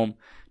coming home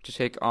to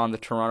take on the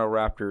Toronto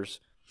Raptors.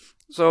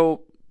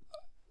 So,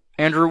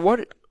 Andrew,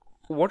 what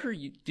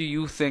do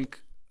you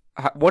think?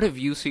 What have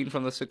you seen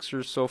from the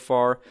Sixers so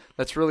far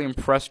that's really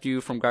impressed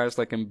you from guys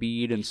like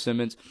Embiid and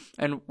Simmons?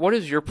 And what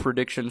is your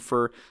prediction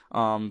for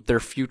their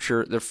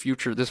future,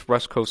 this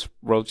West Coast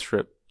road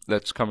trip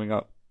that's coming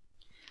up?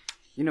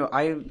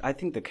 I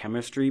think the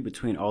chemistry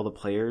between all the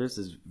players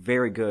is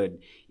very good.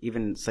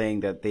 Even saying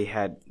that they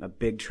had a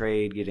big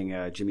trade, getting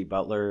Jimmy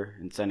Butler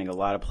and sending a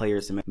lot of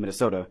players to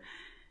Minnesota.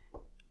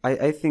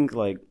 I think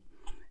like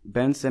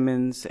Ben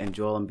Simmons and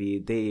Joel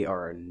Embiid, they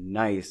are a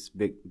nice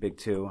big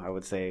two, I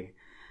would say.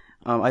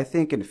 I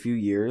think in a few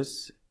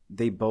years,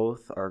 they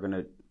both are going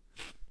to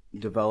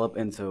develop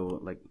into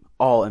like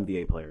all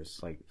NBA players,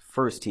 like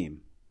first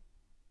team.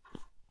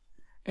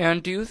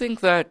 And do you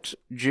think that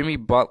Jimmy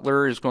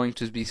Butler is going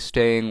to be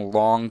staying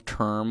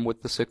long-term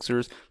with the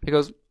Sixers?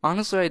 Because,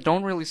 honestly, I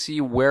don't really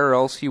see where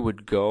else he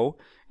would go,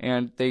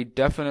 and they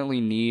definitely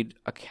need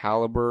a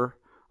caliber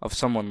of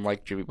someone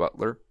like Jimmy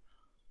Butler.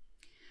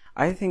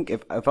 I think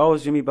if I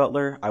was Jimmy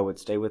Butler, I would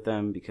stay with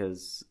them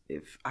because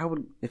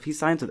if he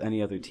signs with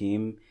any other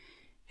team,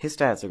 his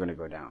stats are going to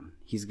go down.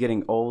 He's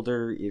getting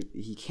older.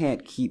 He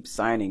can't keep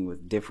signing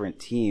with different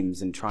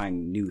teams and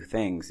trying new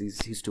things.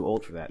 He's too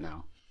old for that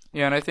now.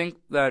 Yeah, and I think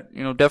that,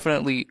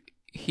 definitely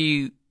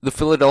the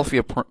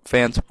Philadelphia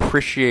fans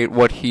appreciate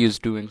what he is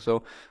doing.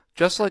 So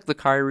just like the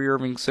Kyrie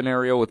Irving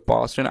scenario with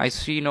Boston, I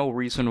see no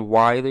reason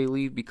why they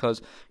leave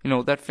because,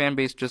 that fan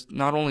base just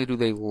not only do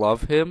they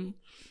love him,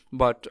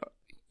 but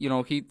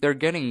they're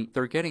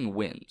getting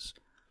wins.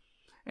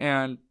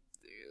 And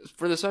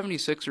for the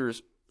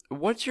 76ers,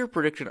 what's your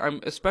prediction? I'm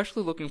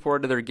especially looking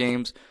forward to their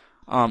games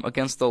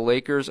against the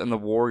Lakers and the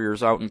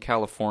Warriors out in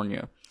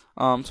California.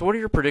 So what are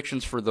your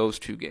predictions for those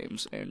two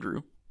games,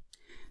 Andrew?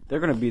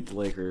 They're going to beat the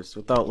Lakers.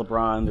 Without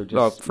LeBron, they're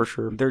just for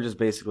sure. They're just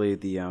basically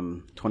the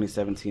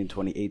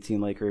 2017-2018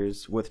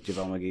 Lakers with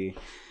JaVale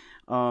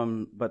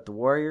McGee. But the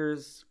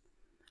Warriors,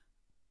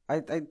 I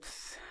don't know.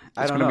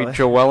 It's going to be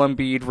Joel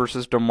Embiid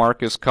versus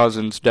DeMarcus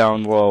Cousins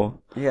down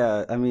low.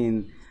 Yeah, I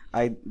mean,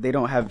 they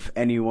don't have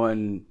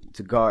anyone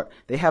to guard.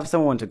 They have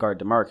someone to guard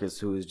DeMarcus,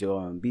 who is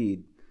Joel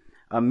Embiid.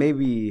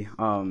 Maybe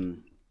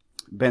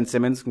Ben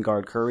Simmons can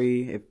guard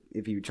Curry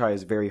if he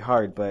tries very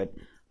hard, but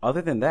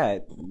other than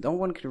that, no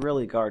one can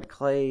really guard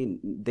Clay.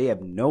 They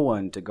have no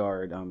one to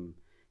guard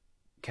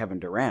Kevin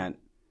Durant.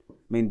 I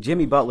mean,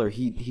 Jimmy Butler,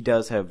 he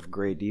does have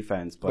great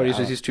defense, but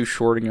he's too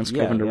short against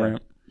Kevin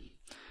Durant. Yeah.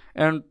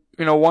 And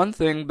one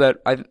thing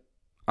that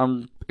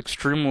I'm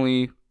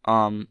extremely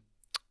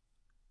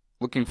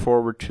looking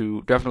forward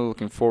to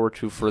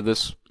for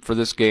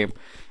this game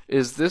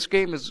is this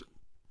game is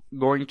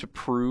going to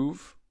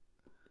prove,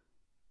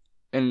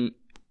 and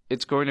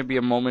it's going to be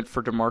a moment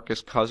for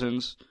DeMarcus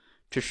Cousins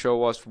to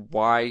show us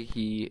why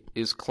he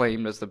is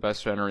claimed as the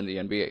best center in the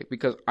NBA.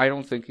 Because I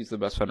don't think he's the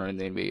best center in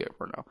the NBA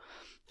right now.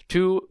 The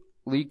two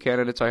league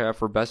candidates I have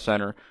for best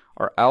center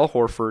are Al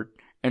Horford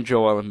and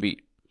Joel Embiid.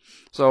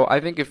 So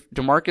I think if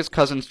DeMarcus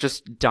Cousins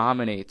just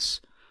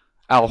dominates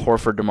Al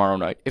Horford tomorrow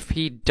night, if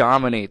he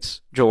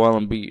dominates Joel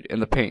Embiid in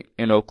the paint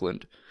in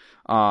Oakland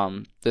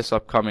this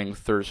upcoming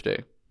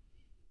Thursday,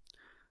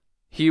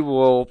 he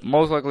will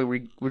most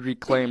likely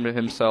reclaim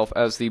himself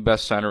as the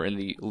best center in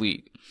the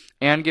league.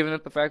 And given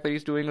the fact that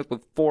he's doing it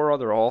with 4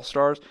 other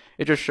All-Stars,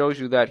 it just shows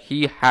you that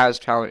he has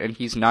talent and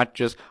he's not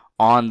just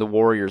on the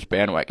Warriors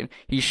bandwagon.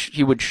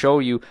 He would show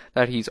you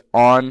that he's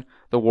on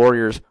the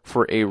Warriors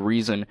for a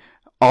reason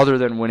other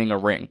than winning a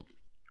ring.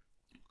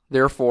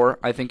 Therefore,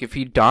 I think if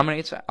he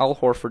dominates Al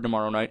Horford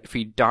tomorrow night, if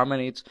he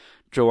dominates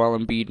Joel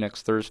Embiid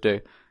next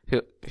Thursday,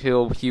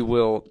 he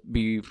will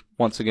be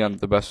once again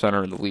the best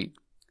center in the league.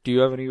 Do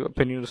you have any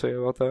opinion to say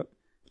about that?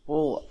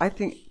 Well, I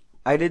think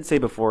I did say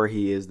before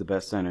he is the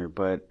best center,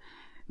 but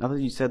now that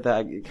you said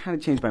that, it kind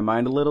of changed my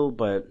mind a little.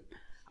 But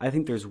I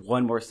think there's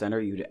one more center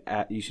you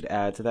should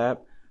add to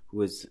that, who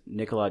is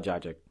Nikola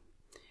Jokic.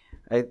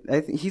 I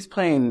think he's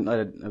playing at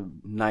a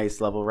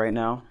nice level right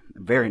now, a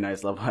very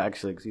nice level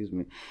actually. Excuse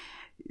me.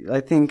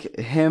 I think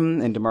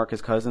him and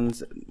DeMarcus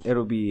Cousins,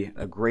 it'll be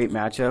a great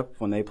matchup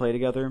when they play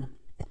together.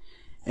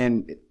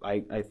 And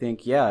I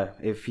think,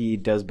 if he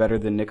does better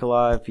than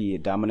Nikola, if he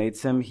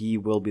dominates him, he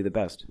will be the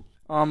best.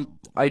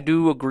 I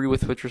do agree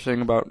with what you're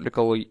saying about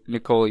Nikola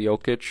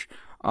Jokic.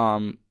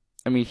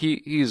 I mean,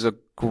 he's a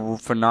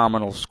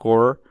phenomenal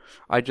scorer.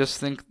 I just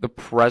think the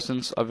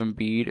presence of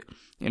Embiid,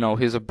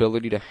 his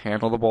ability to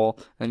handle the ball.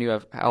 Then you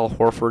have Al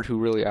Horford, who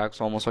really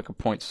acts almost like a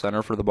point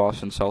center for the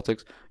Boston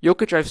Celtics.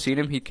 Jokic, I've seen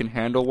him. He can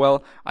handle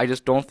well. I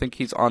just don't think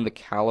he's on the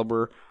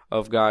caliber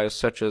of guys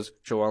such as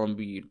Joel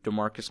Embiid,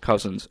 DeMarcus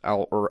Cousins,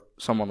 or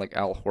someone like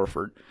Al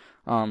Horford.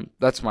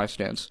 That's my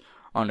stance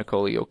on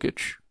Nikola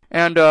Jokic.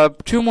 And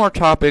 2 more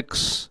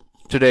topics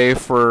today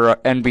for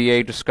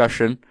NBA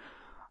discussion.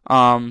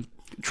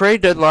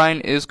 Trade deadline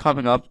is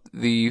coming up,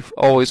 the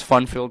always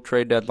fun-filled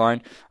trade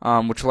deadline,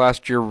 which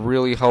last year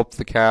really helped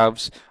the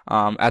Cavs,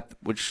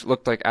 which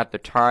looked like at the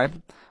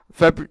time.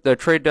 The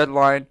trade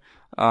deadline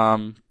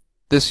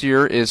this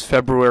year is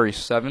February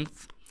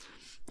 7th.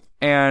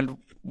 And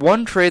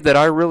one trade that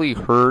I really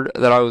heard,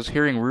 that I was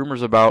hearing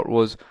rumors about,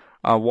 was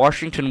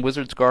Washington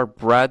Wizards guard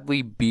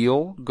Bradley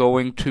Beal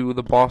going to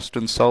the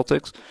Boston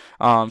Celtics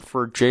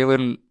for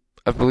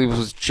I believe it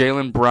was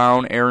Jaylen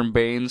Brown, Aaron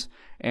Baines,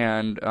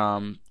 and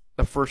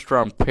a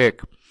first-round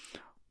pick.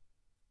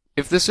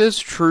 If this is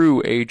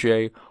true,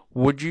 AJ,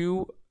 would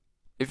you,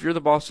 if you're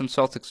the Boston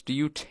Celtics, do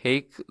you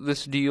take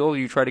this deal? Do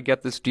you try to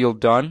get this deal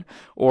done?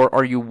 Or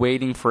are you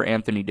waiting for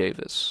Anthony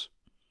Davis?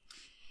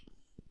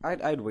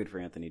 I'd wait for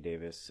Anthony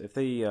Davis. If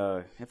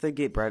they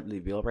get Bradley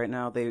Beal right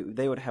now,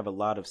 they would have a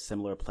lot of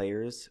similar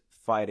players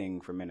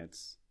fighting for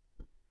minutes.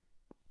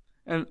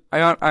 And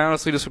I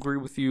honestly disagree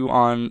with you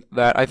on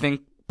that. I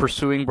think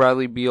pursuing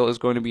Bradley Beal is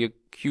going to be a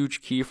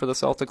huge key for the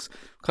Celtics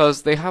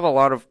because they have a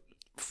lot of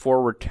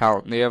forward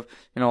talent. They have,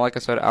 like I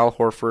said, Al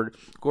Horford.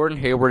 Gordon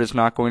Hayward is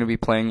not going to be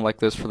playing like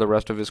this for the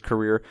rest of his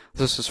career.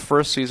 This is his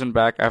first season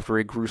back after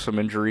a gruesome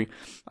injury.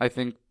 I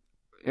think,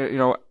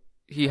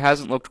 he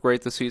hasn't looked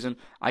great this season.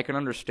 I can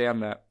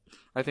understand that.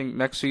 I think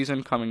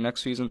coming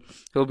next season,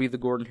 he'll be the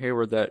Gordon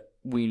Hayward that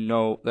we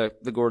know,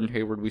 that the Gordon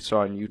Hayward we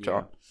saw in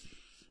Utah.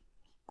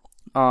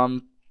 Yeah.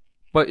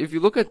 But if you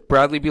look at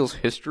Bradley Beal's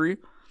history,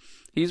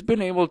 he's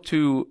been able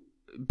to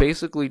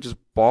basically just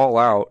ball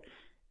out,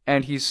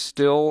 and he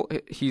still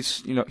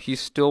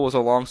was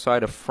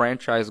alongside a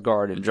franchise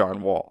guard in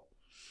John Wall.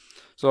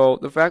 So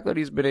the fact that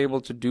he's been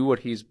able to do what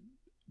he's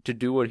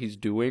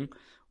doing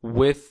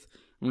with,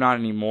 not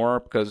anymore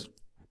because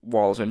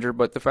Wall's injured,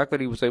 but the fact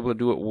that he was able to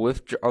do it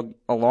with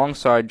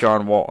alongside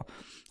John Wall,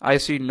 I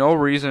see no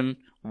reason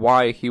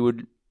why he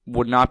would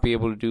not be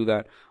able to do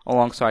that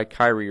alongside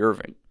Kyrie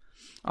Irving.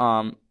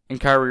 And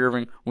Kyrie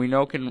Irving, we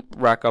know, can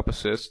rack up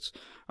assists.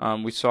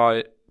 We saw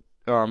it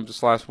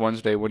just last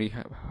Wednesday when he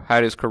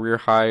had his career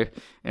high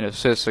in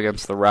assists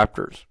against the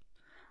Raptors.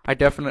 I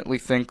definitely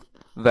think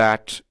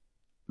that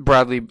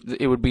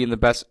it would be in the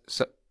best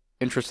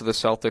interest of the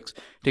Celtics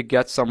to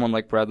get someone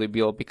like Bradley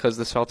Beal, because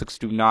the Celtics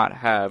do not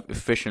have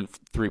efficient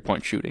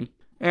three-point shooting.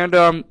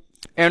 And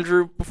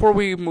Andrew, before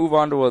we move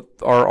on to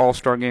our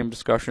All-Star Game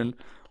discussion,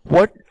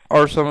 what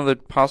are some of the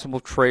possible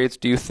trades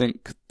do you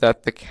think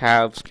that the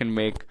Cavs can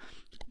make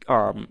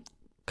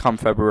come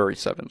February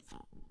 7th?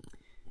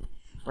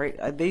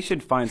 Right, they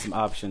should find some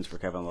options for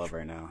Kevin Love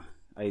right now.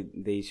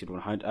 They should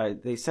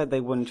 100. They said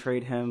they wouldn't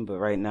trade him, but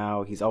right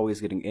now he's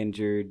always getting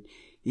injured.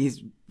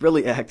 He's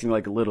really acting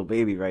like a little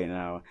baby right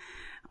now.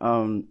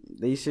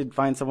 They should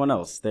find someone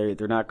else. They're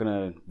not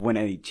gonna win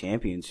any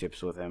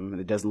championships with him.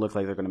 It doesn't look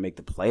like they're gonna make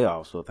the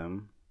playoffs with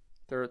him.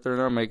 They're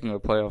not making the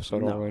playoffs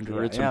at all, Andrew.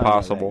 Yeah, it's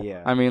impossible.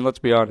 Yeah. I mean, let's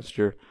be honest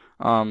here.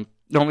 The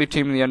only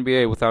team in the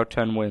NBA without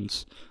 10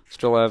 wins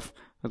still have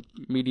a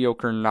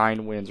mediocre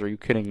 9 wins. Are you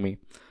kidding me?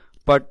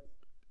 But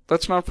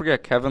let's not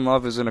forget, Kevin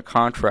Love is in a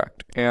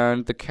contract,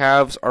 and the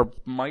Cavs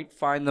might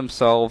find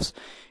themselves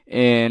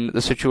in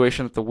the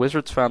situation that the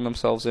Wizards found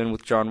themselves in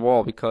with John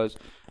Wall, because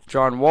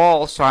John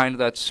Wall signed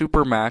that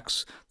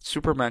Supermax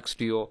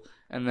deal,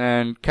 and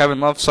then Kevin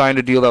Love signed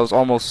a deal that was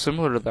almost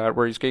similar to that,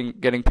 where he's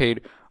getting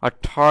paid a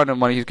ton of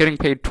money. He's getting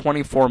paid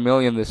 $24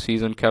 million this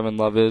season, Kevin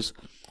Love is.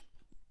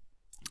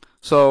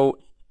 So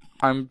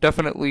I'm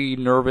definitely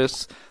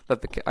nervous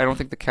that I don't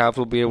think the Cavs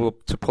will be able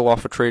to pull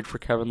off a trade for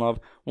Kevin Love.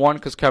 One,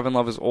 because Kevin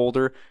Love is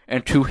older,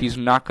 and two, he's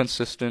not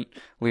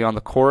consistently on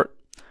the court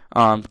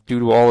due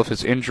to all of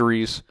his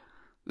injuries.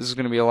 This is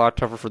going to be a lot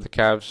tougher for the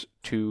Cavs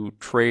to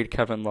trade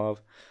Kevin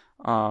Love.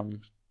 I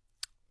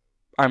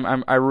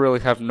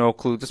really have no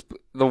clue.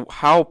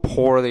 How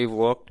poor they've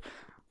looked,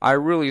 I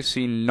really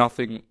see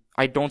nothing.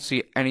 I don't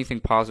see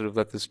anything positive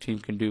that this team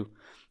can do.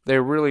 They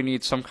really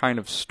need some kind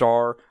of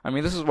star. I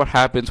mean, this is what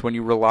happens when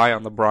you rely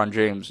on LeBron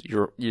James,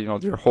 your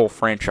whole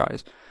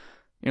franchise.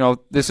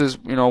 This is,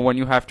 when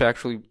you have to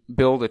actually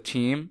build a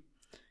team,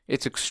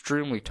 it's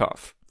extremely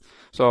tough.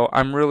 So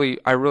I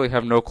really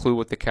have no clue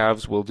what the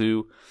Cavs will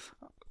do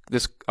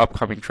this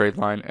upcoming trade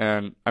line,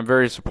 and I'm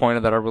very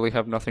disappointed that I really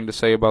have nothing to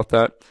say about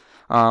that.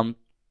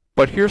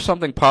 But here's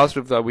something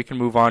positive that we can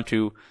move on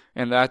to,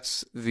 and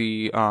that's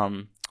the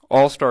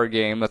All-Star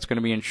Game that's going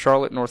to be in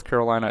Charlotte, North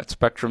Carolina at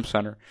Spectrum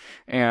Center.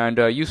 And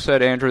you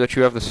said, Andrew, that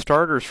you have the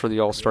starters for the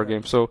All-Star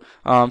Game. So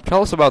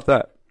tell us about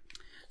that.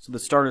 So the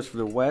starters for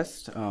the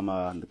West,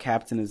 the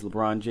captain is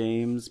LeBron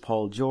James,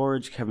 Paul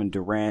George, Kevin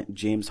Durant,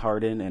 James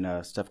Harden,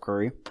 and Steph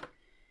Curry.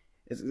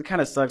 It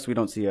kind of sucks we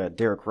don't see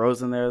Derrick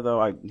Rose in there,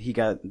 though. He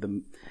got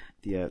the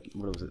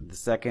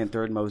second,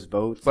 third most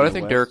votes. But I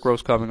think Derrick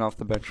Rose coming off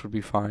the bench would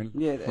be fine.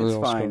 Yeah, it's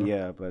fine.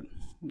 Yeah, but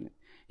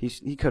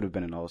he could have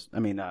been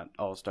not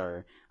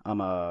all-star.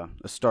 A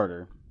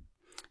starter.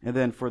 And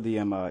then for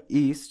the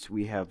East,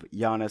 we have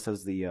Giannis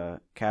as the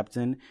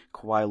captain,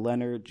 Kawhi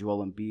Leonard,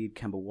 Joel Embiid,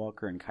 Kemba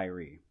Walker, and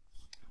Kyrie.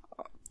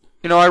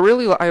 I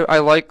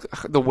like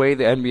the way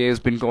the NBA has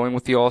been going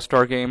with the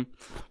All-Star Game.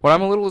 What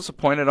I'm a little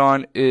disappointed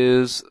on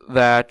is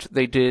that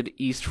they did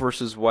East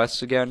versus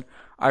West again.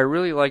 I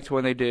really liked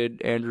when they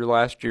did, Andrew,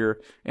 last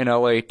year in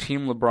LA,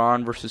 Team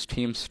LeBron versus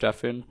Team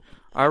Stephen.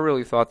 I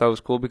really thought that was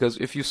cool because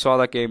if you saw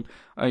that game,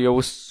 it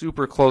was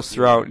super close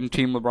throughout, and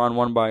Team LeBron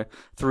won by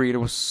 3, and it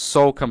was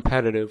so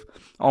competitive,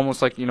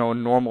 almost like, a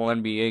normal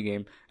NBA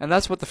game. And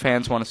that's what the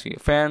fans want to see.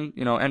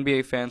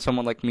 NBA fan,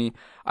 someone like me,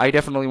 I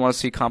definitely want to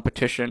see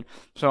competition.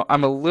 So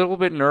I'm a little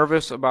bit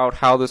nervous about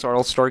how this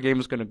All-Star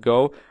Game is going to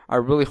go. I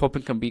really hope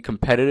it can be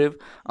competitive.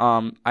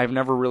 I've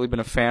never really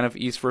been a fan of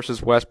East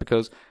versus West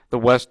because the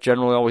West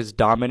generally always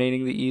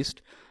dominating the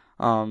East.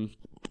 So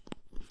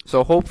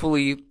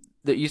hopefully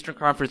the Eastern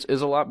Conference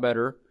is a lot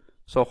better,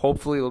 so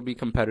hopefully it'll be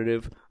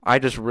competitive. I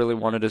just really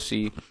wanted to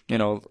see,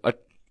 a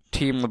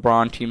Team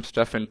LeBron, Team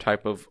Stephen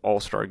type of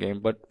All-Star Game.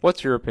 But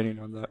what's your opinion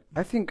on that?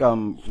 I think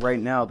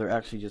right now they're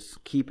actually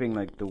just keeping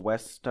the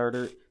West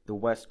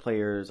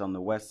players on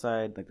the West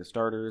side, the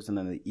starters, and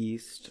then the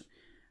East,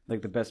 the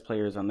best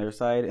players on their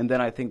side. And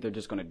then I think they're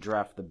just going to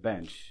draft the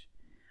bench.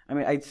 I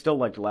mean, I still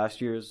liked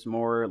last year's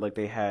more. Like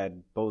they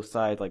had both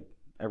sides, like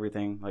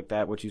everything like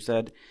that. What you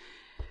said,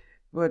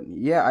 but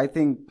yeah, I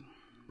think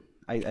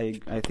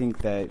I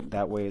think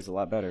that way is a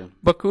lot better.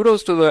 But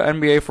kudos to the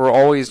NBA for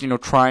always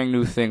trying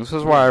new things. This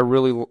is why I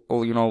really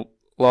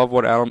love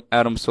what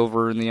Adam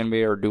Silver and the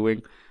NBA are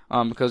doing.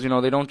 Because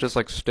they don't just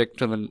like stick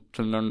to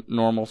the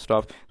normal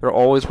stuff. They're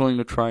always willing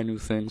to try new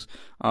things,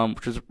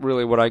 which is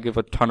really what I give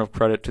a ton of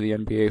credit to the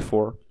NBA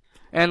for.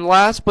 And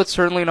last but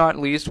certainly not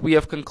least, we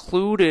have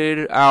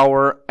concluded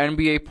our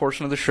NBA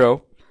portion of the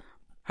show.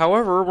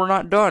 However, we're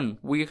not done.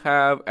 We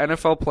have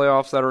NFL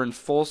playoffs that are in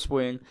full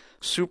swing.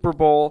 Super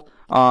Bowl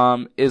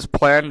is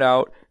planned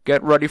out.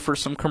 Get ready for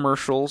some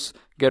commercials.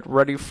 Get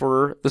ready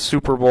for the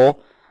Super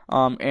Bowl.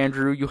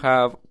 Andrew, you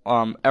have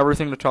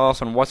everything to tell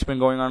us on what's been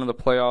going on in the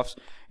playoffs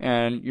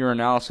and your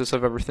analysis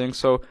of everything.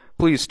 So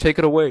please take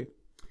it away.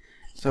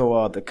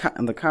 So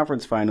in the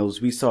conference finals,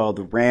 we saw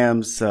the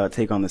Rams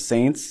take on the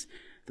Saints.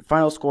 The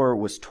final score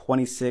was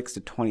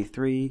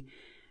 26-23.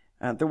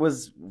 There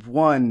was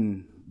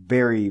one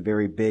very,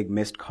 very big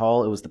missed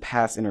call. It was the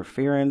pass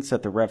interference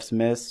that the refs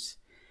missed.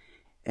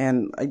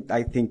 And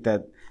I think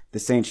that the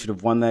Saints should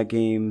have won that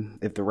game.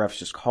 If the refs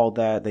just called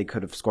that, they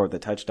could have scored the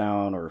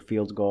touchdown or a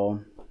field goal.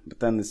 But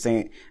then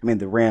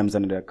the Rams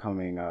ended up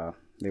coming,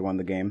 they won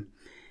the game.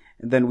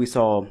 And then we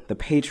saw the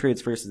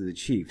Patriots versus the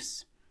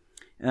Chiefs.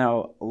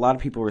 Now, a lot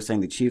of people were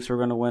saying the Chiefs were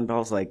going to win, but I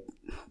was like,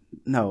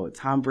 no,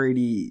 Tom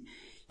Brady,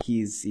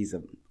 he's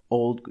a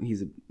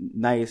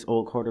nice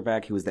old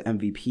quarterback. He was the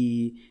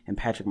MVP, and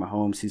Patrick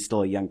Mahomes, he's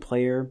still a young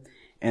player.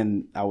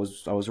 And I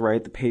was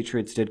right. The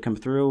Patriots did come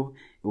through.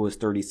 It was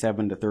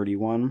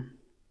 37-31.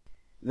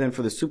 Then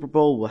for the Super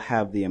Bowl, we'll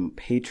have the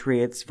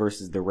Patriots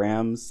versus the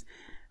Rams.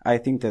 I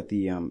think that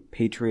the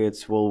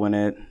Patriots will win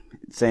it,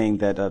 saying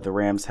that the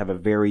Rams have a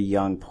very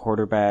young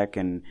quarterback,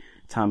 and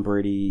Tom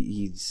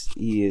Brady,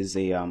 he is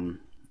a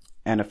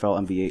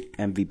NFL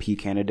MVP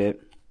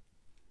candidate.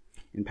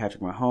 And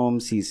Patrick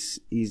Mahomes,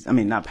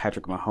 not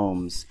Patrick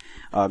Mahomes,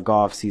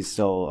 Goff, he's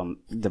still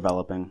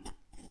developing.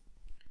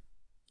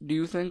 Do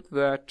you think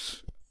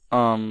that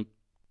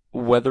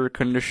weather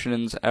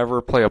conditions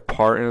ever play a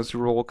part in a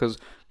Super Bowl? Because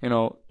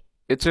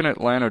it's in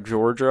Atlanta,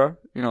 Georgia,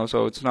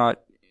 so it's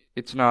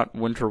not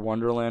winter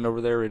wonderland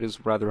over there. It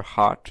is rather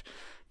hot.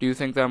 Do you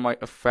think that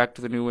might affect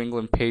the New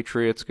England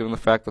Patriots, given the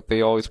fact that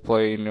they always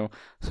play,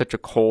 such a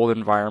cold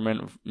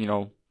environment,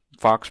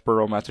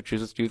 Foxborough,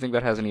 Massachusetts? Do you think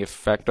that has any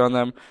effect on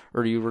them,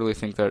 or do you really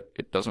think that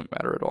it doesn't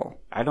matter at all?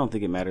 I don't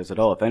think it matters at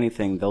all. If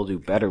anything, they'll do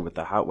better with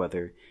the hot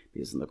weather,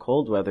 because in the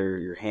cold weather,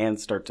 your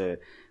hands start to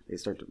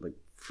like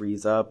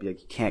freeze up. You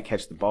can't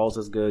catch the balls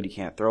as good. You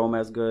can't throw them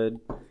as good.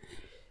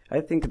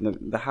 I think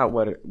in the hot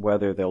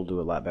weather, they'll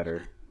do a lot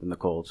better than the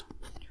cold.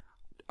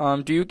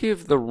 Do you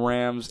give the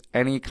Rams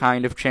any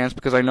kind of chance?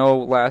 Because I know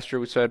last year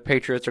we said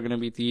Patriots are going to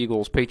beat the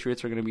Eagles.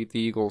 Patriots are going to beat the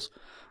Eagles.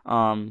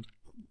 And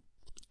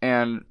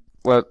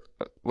let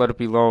it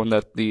be known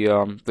that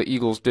the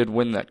Eagles did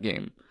win that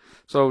game.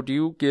 So do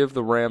you give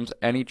the Rams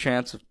any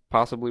chance of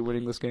possibly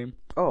winning this game?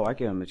 Oh, I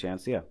give them a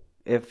chance, yeah.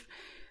 If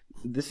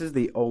this is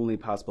the only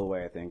possible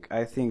way,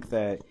 I think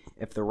that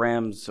if the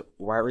Rams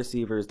wide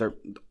receivers,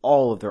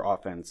 all of their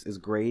offense is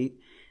great,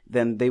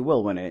 then they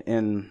will win it.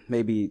 And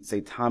maybe,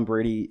 say, Tom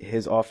Brady,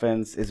 his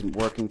offense isn't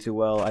working too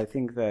well. I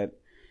think that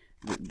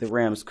the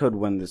Rams could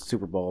win this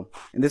Super Bowl.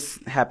 And this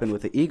happened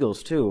with the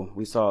Eagles, too.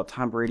 We saw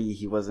Tom Brady,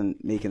 he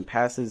wasn't making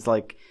passes.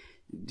 Like,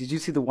 did you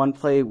see the one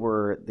play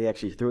where they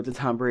actually threw it to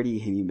Tom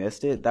Brady and he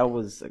missed it? That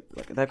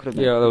could have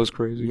been... Yeah, that was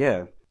crazy.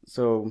 Yeah.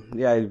 So,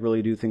 yeah, I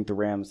really do think the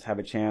Rams have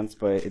a chance,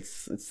 but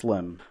it's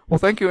slim. Well,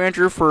 thank you,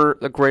 Andrew, for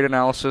the great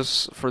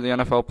analysis for the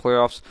NFL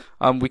playoffs.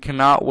 We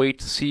cannot wait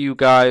to see you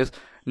guys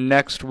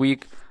next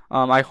week.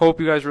 I hope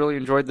you guys really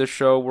enjoyed this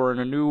show. We're in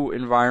a new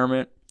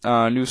environment,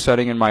 new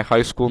setting in my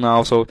high school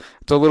now, so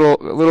it's a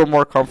little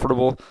more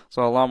comfortable,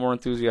 so a lot more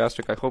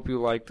enthusiastic. I hope you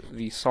liked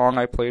the song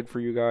I played for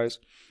you guys.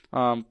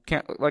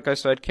 Like I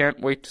said, can't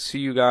wait to see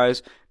you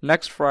guys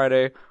next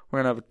Friday.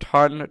 We're going to have a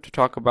ton to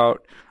talk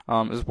about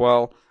as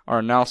well, our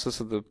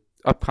analysis of the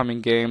upcoming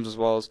games, as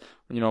well as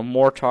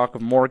more talk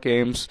of more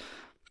games.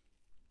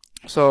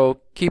 So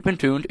keep in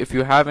tuned. If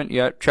you haven't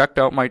yet, check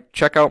out my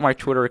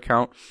Twitter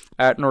account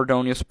at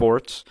Nordonia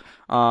Sports.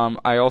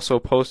 I also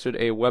posted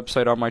a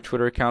website on my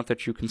Twitter account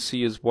that you can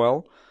see as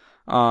well.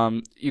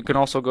 You can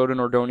also go to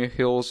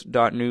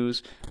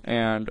nordoniahills.news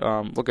and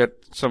look at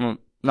some,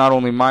 not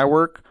only my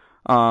work,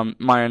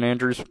 my and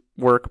Andrew's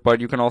work,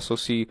 but you can also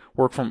see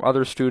work from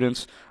other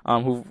students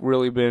who've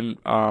really been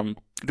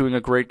doing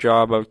a great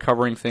job of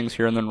covering things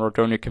here in the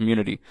Nordonia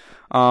community.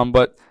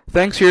 But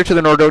thanks here to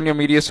the Nordonia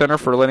Media Center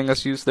for letting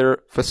us use their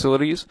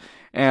facilities,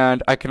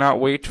 and I cannot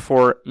wait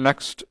for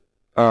next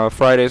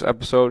Friday's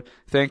episode.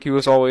 Thank you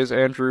as always,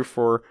 Andrew,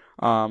 for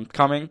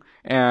coming,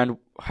 and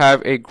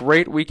have a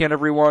great weekend,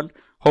 everyone.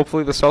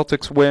 Hopefully the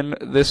Celtics win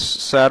this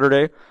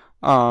Saturday.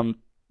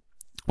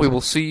 We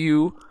will see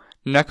you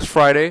next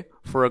Friday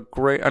for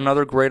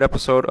another great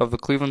episode of the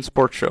Cleveland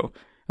Sports Show.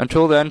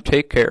 Until then,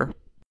 take care.